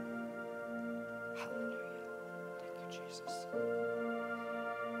 Hallelujah. Thank you, Jesus.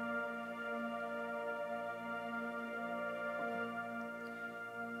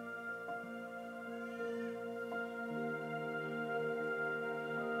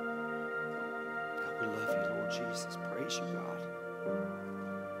 God, we love you, Lord Jesus. Praise you, God.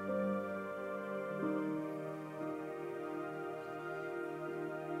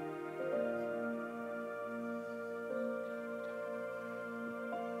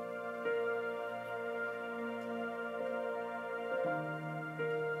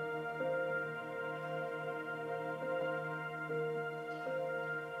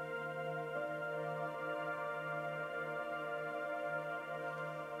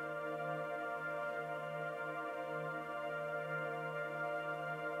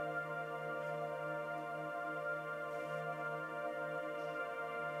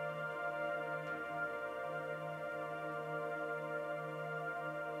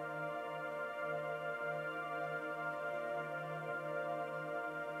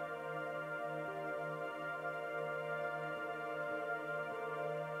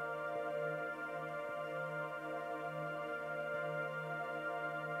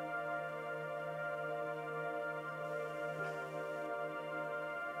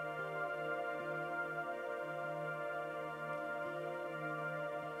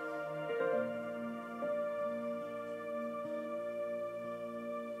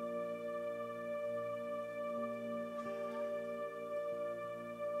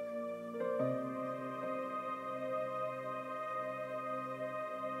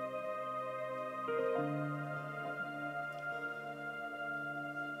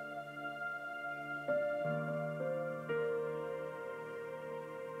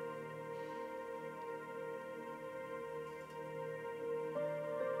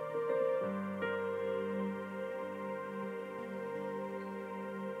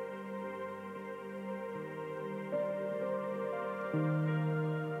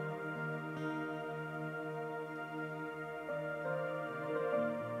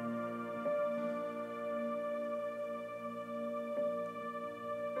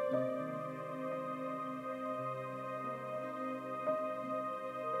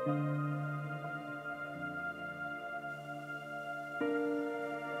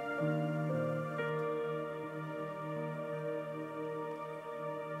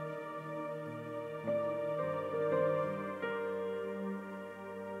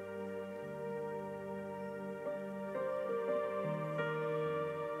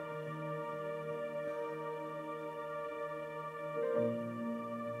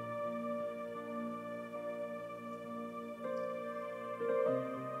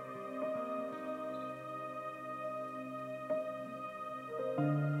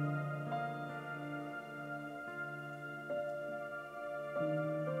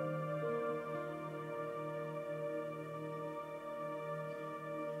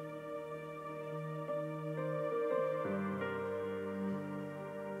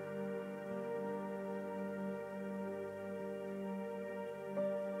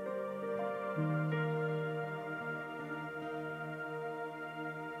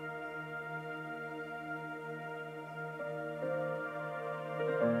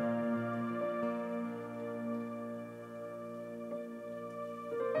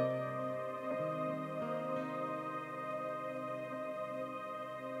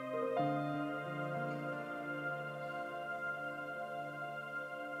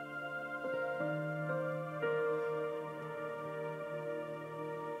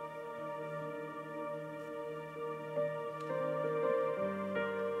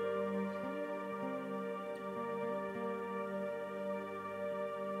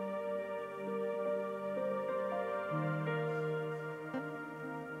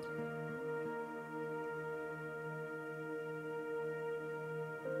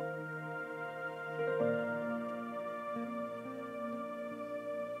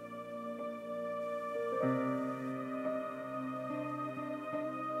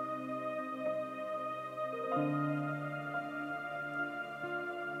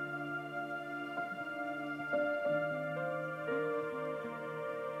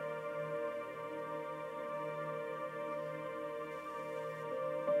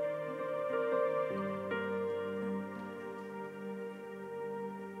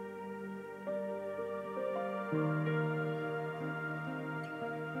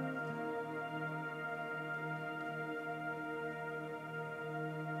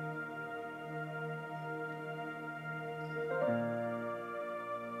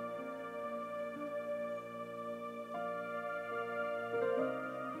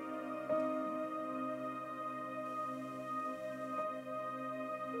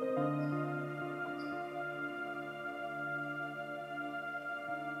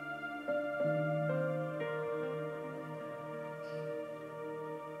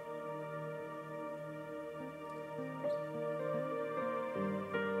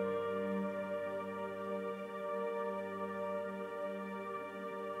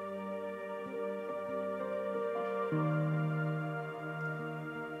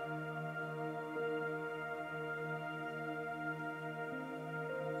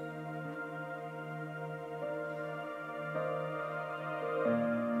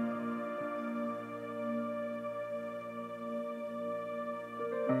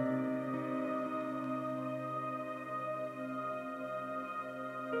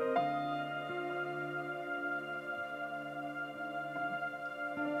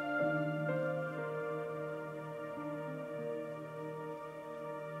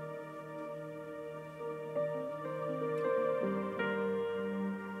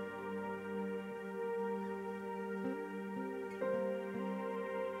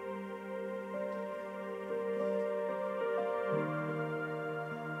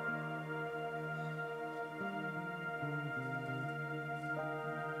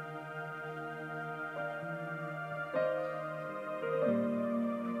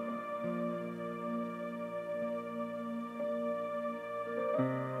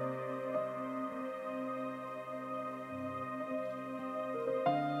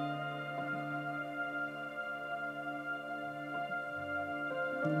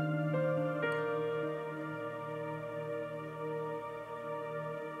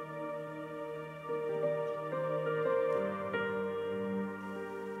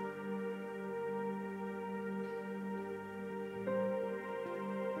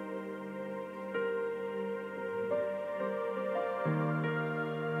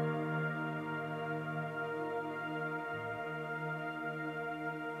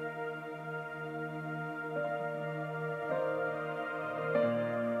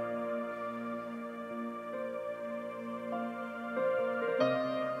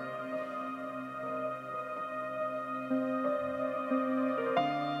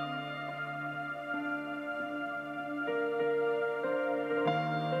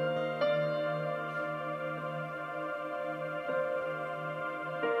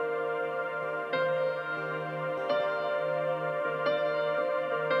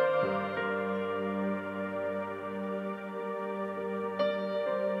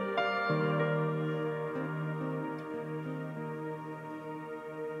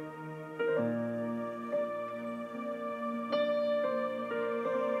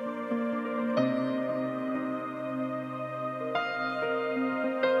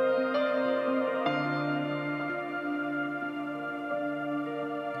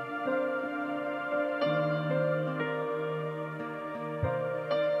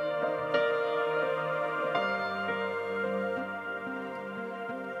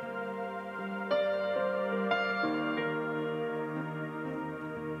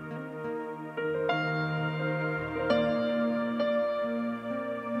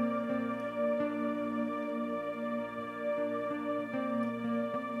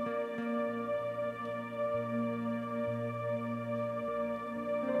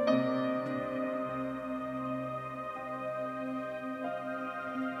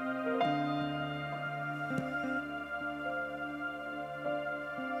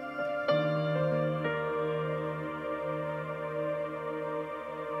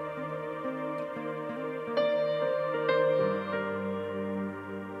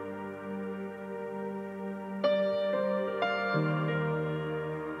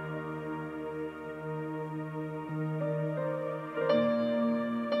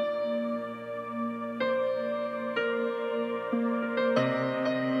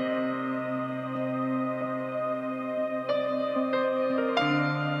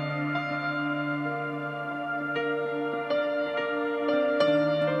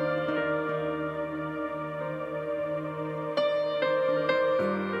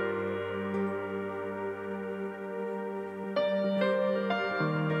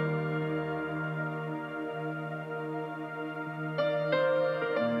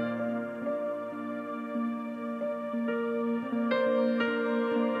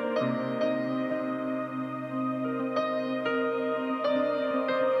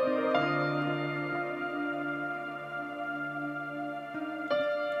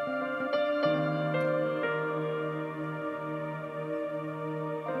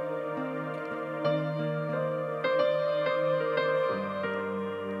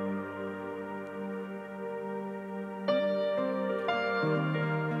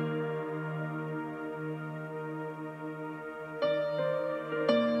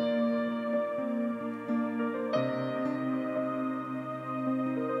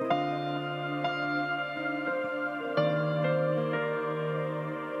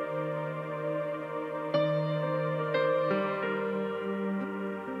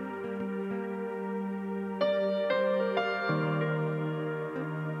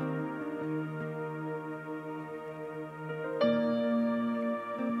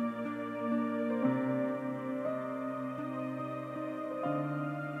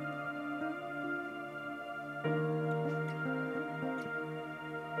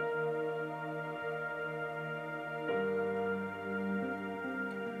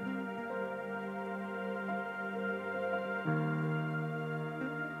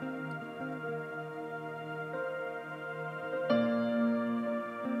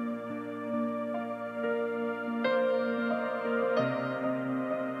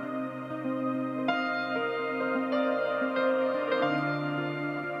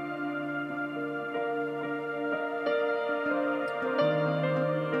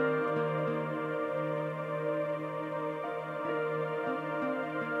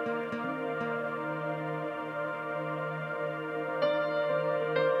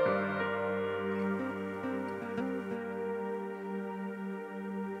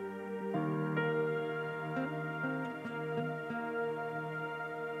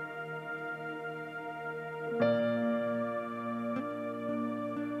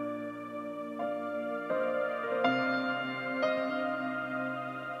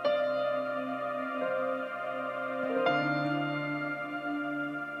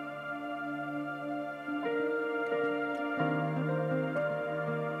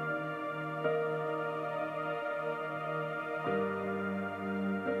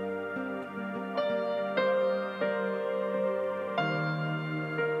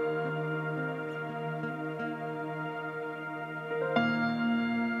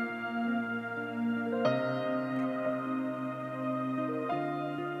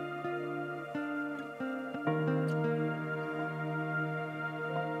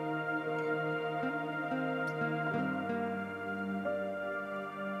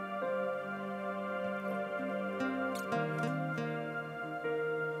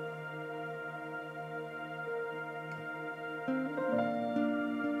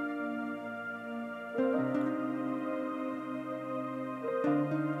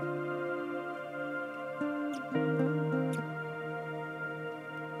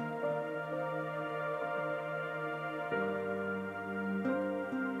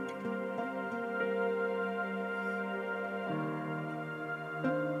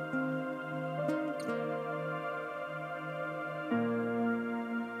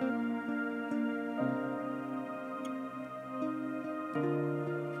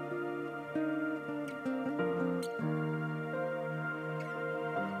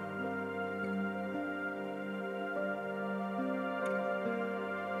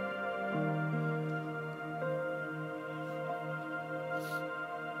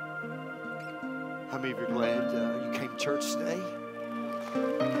 How many of you are glad you came to church today?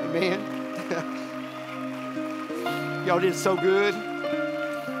 Amen. Y'all did so good.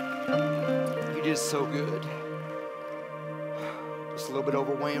 You did so good. Just a little bit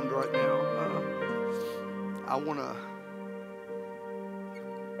overwhelmed right now. I want to.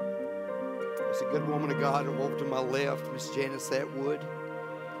 There's a good woman of God over to my left, Miss Janice Atwood.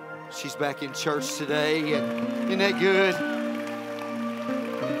 She's back in church today, and isn't that good?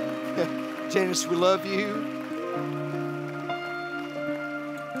 Janice, we love you.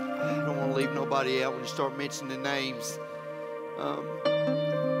 I don't want to leave nobody out when you start mentioning names.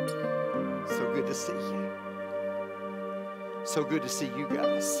 So good to see you. So good to see you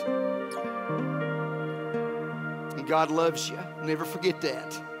guys. And God loves you. Never forget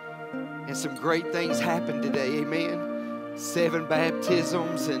that. And some great things happened today. Amen. 7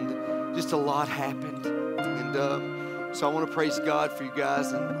 baptisms and just a lot happened. And so I want to praise God for you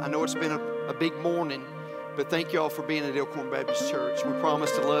guys. And I know it's been a big morning, but thank y'all for being at Elk Horn Baptist Church. We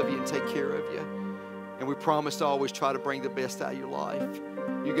promise to love you and take care of you. And we promise to always try to bring the best out of your life.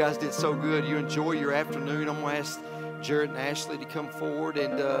 You guys did so good. You enjoy your afternoon. I'm going to ask Jared and Ashley to come forward.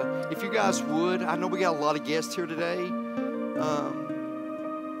 And if you guys would, I know we got a lot of guests here today.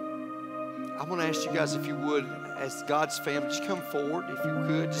 I want to ask you guys if you would, as God's family, just come forward. If you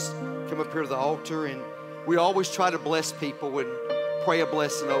could, just come up here to the altar. And we always try to bless people and pray a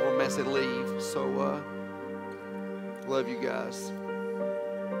blessing over them as they leave. So, love you guys.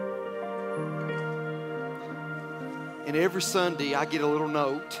 And every Sunday, I get a little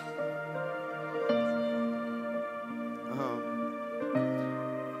note.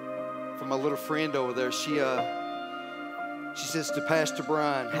 From my little friend over there. She says to Pastor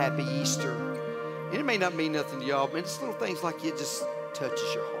Brian, Happy Easter. And it may not mean nothing to y'all, but it's little things like it just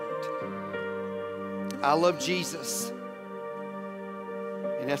touches your heart. I love Jesus.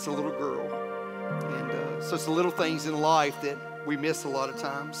 And that's a little girl. And so it's the little things in life that we miss a lot of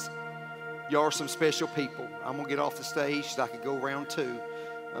times. Y'all are some special people. I'm going to get off the stage so I can go around too.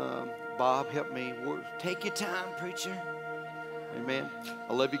 Bob, help me. Take your time, preacher. Amen.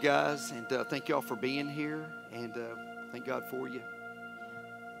 I love you guys, and thank y'all for being here, and thank God for you.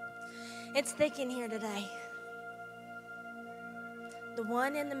 It's thick in here today. The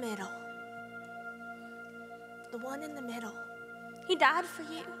one in the middle. The one in the middle. He died for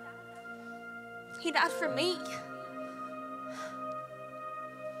you. He died for me.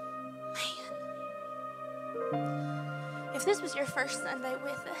 Man. If this was your first Sunday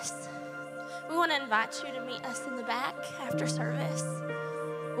with us, we want to invite you to meet us in the back after service.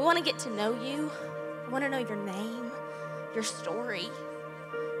 We want to get to know you. We want to know your name, your story,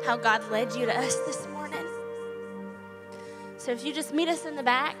 how God led you to us this morning. So if you just meet us in the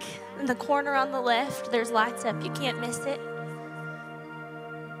back, in the corner on the left, there's lights up. You can't miss it.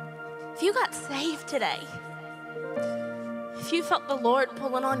 If you got saved today, if you felt the Lord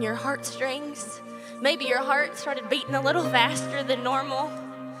pulling on your heartstrings, maybe your heart started beating a little faster than normal,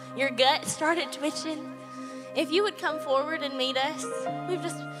 your gut started twitching, if you would come forward and meet us, we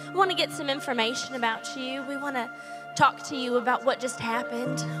just want to get some information about you. We want to talk to you about what just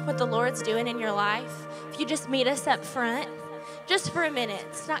happened, what the Lord's doing in your life. If you just meet us up front, just for a minute.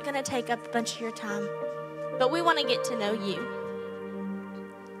 It's not going to take up a bunch of your time, but we want to get to know you.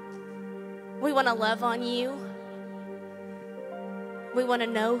 We want to love on you. We want to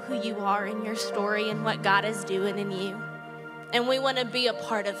know who you are in your story and what God is doing in you. And we want to be a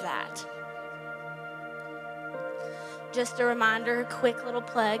part of that. Just a reminder, quick little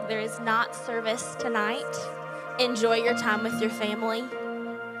plug, there is not service tonight. Enjoy your time with your family.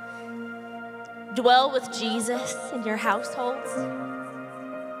 Dwell with Jesus in your households.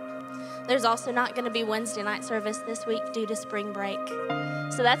 There's also not going to be Wednesday night service this week due to spring break.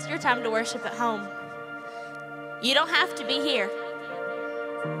 So that's your time to worship at home. You don't have to be here.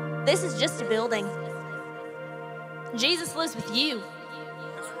 This is just a building. Jesus lives with you.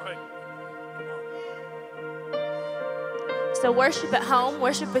 That's right. So worship at home,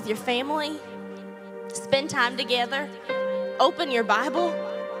 worship with your family, spend time together, open your Bible.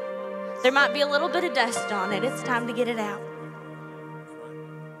 There might be a little bit of dust on it. It's time to get it out.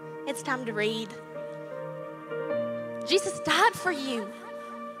 It's time to read. Jesus died for you.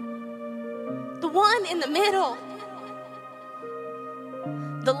 The one in the middle.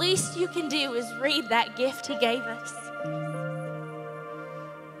 The least you can do is read that gift he gave us.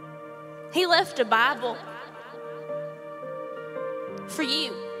 He left a Bible for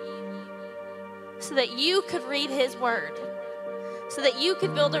you so that you could read his word, so that you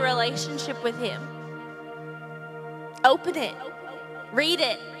could build a relationship with him. Open it, read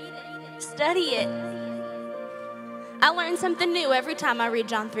it, study it. I learn something new every time I read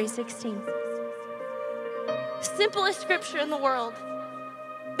John 3:16. Simplest scripture in the world.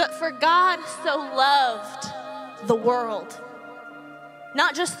 But for God so loved the world.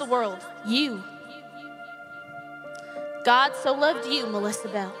 Not just the world, you. God so loved you, Melissa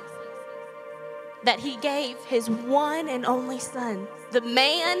Bell, that he gave his one and only son, the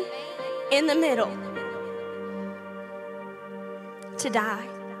man in the middle, to die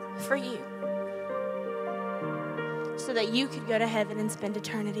for you so that you could go to heaven and spend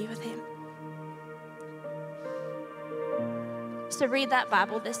eternity with him. So read that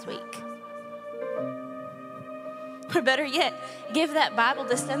Bible this week. Or better yet, give that Bible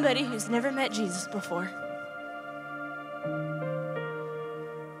to somebody who's never met Jesus before.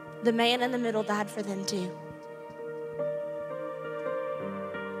 The man in the middle died for them too.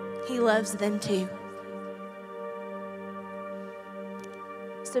 He loves them too.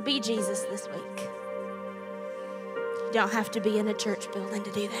 So be Jesus this week. You don't have to be in a church building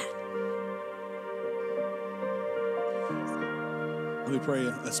to do that. Let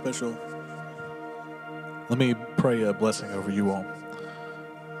me pray a blessing over you all.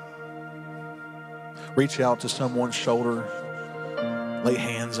 Reach out to someone's shoulder, lay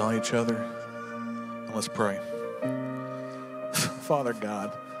hands on each other, and let's pray. Father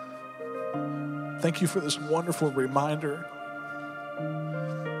God, thank you for this wonderful reminder.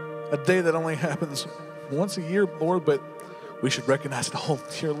 A day that only happens once a year, Lord, but we should recognize it all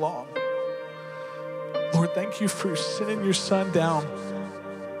year long. Lord, thank you for sending your son down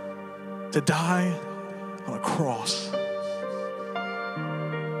to die on a cross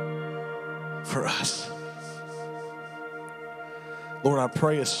for us. Lord, I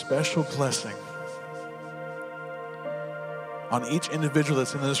pray a special blessing on each individual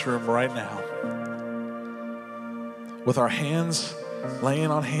that's in this room right now. With our hands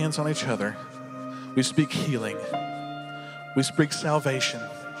laying on hands on each other, we speak healing. We speak salvation.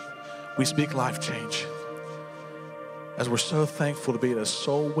 We speak life change. As we're so thankful to be at a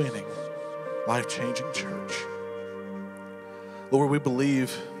soul-winning, life-changing church. Lord, we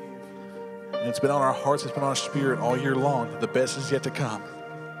believe, and it's been on our hearts, it's been on our spirit all year long, that the best is yet to come.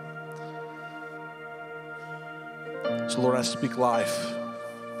 So Lord, I speak life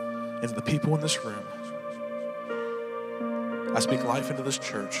into the people in this room. I speak life into this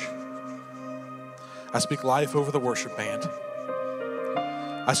church. I speak life over the worship band.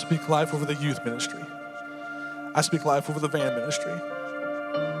 I speak life over the youth ministry. I speak life over the van ministry.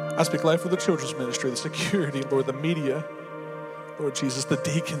 I speak life over the children's ministry, the security, Lord, the media, Lord Jesus, the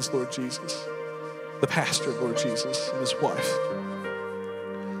deacons, Lord Jesus, the pastor, Lord Jesus, and his wife.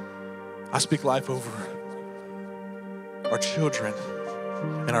 I speak life over our children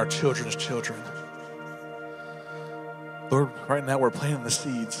and our children's children. Lord, right now we're planting the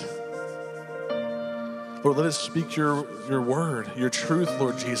seeds. Lord, let us speak your word, your truth,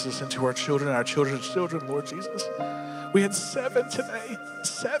 Lord Jesus, into our children and our children's children, Lord Jesus. We had 7 today.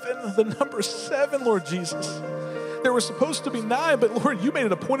 7, the number 7, Lord Jesus. There were supposed to be 9, but Lord, you made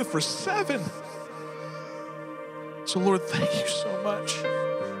it appointed for 7. So Lord, thank you so much.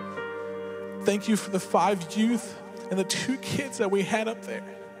 Thank you for the 5 youth and the 2 kids that we had up there.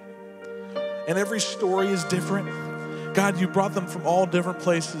 And every story is different. God, you brought them from all different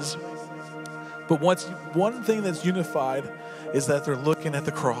places. But one thing that's unified is that they're looking at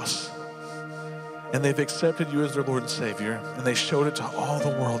the cross. And they've accepted you as their Lord and Savior. And they showed it to all the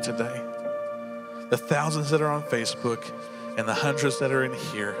world today. The thousands that are on Facebook and the hundreds that are in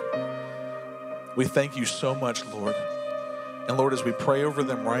here. We thank you so much, Lord. And Lord, as we pray over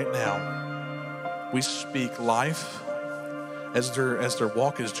them right now, we speak life as their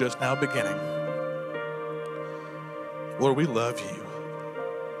walk is just now beginning. Lord, we love you.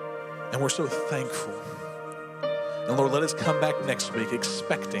 And we're so thankful. And Lord, let us come back next week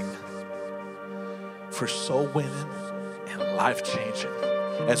expecting for soul winning and life changing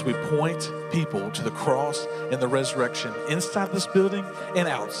as we point people to the cross and the resurrection inside this building and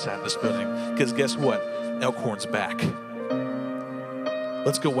outside this building. Because guess what? Elk Horn's back.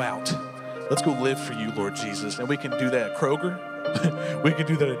 Let's go out. Let's go live for you, Lord Jesus. And we can do that at Kroger. We can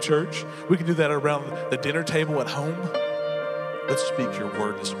do that at church. We can do that around the dinner table at home. Let's speak your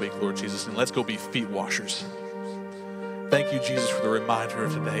word this week, Lord Jesus, and let's go be feet washers. Thank you, Jesus, for the reminder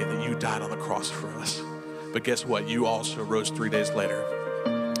of today that you died on the cross for us. But guess what? You also rose 3 days later.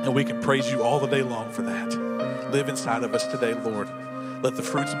 And we can praise you all the day long for that. Live inside of us today, Lord. Let the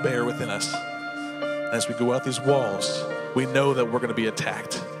fruits bear within us. And as we go out these walls, we know that we're going to be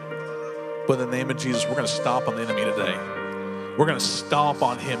attacked. But in the name of Jesus, we're going to stomp on the enemy today. We're going to stomp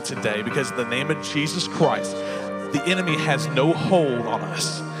on him today because in the name of Jesus Christ, the enemy has no hold on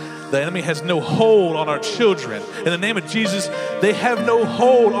us. The enemy has no hold on our children. In the name of Jesus, they have no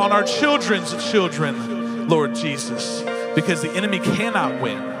hold on our children's children. Lord Jesus, because the enemy cannot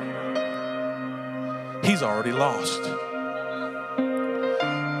win. He's already lost.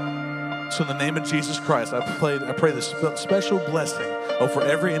 So in the name of Jesus Christ, I pray this special blessing over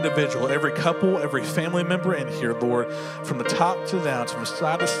every individual, every couple, every family member in here, Lord, from the top to down, from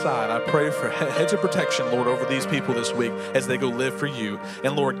side to side. I pray for hedge of protection, Lord, over these people this week as they go live for you.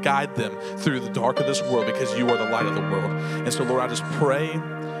 And Lord, guide them through the dark of this world because you are the light of the world. And so, Lord, I just pray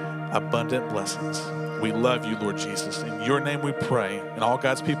abundant blessings. We love you, Lord Jesus. In your name we pray. And all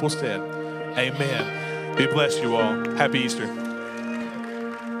God's people said, amen. Be blessed, you all. Happy Easter.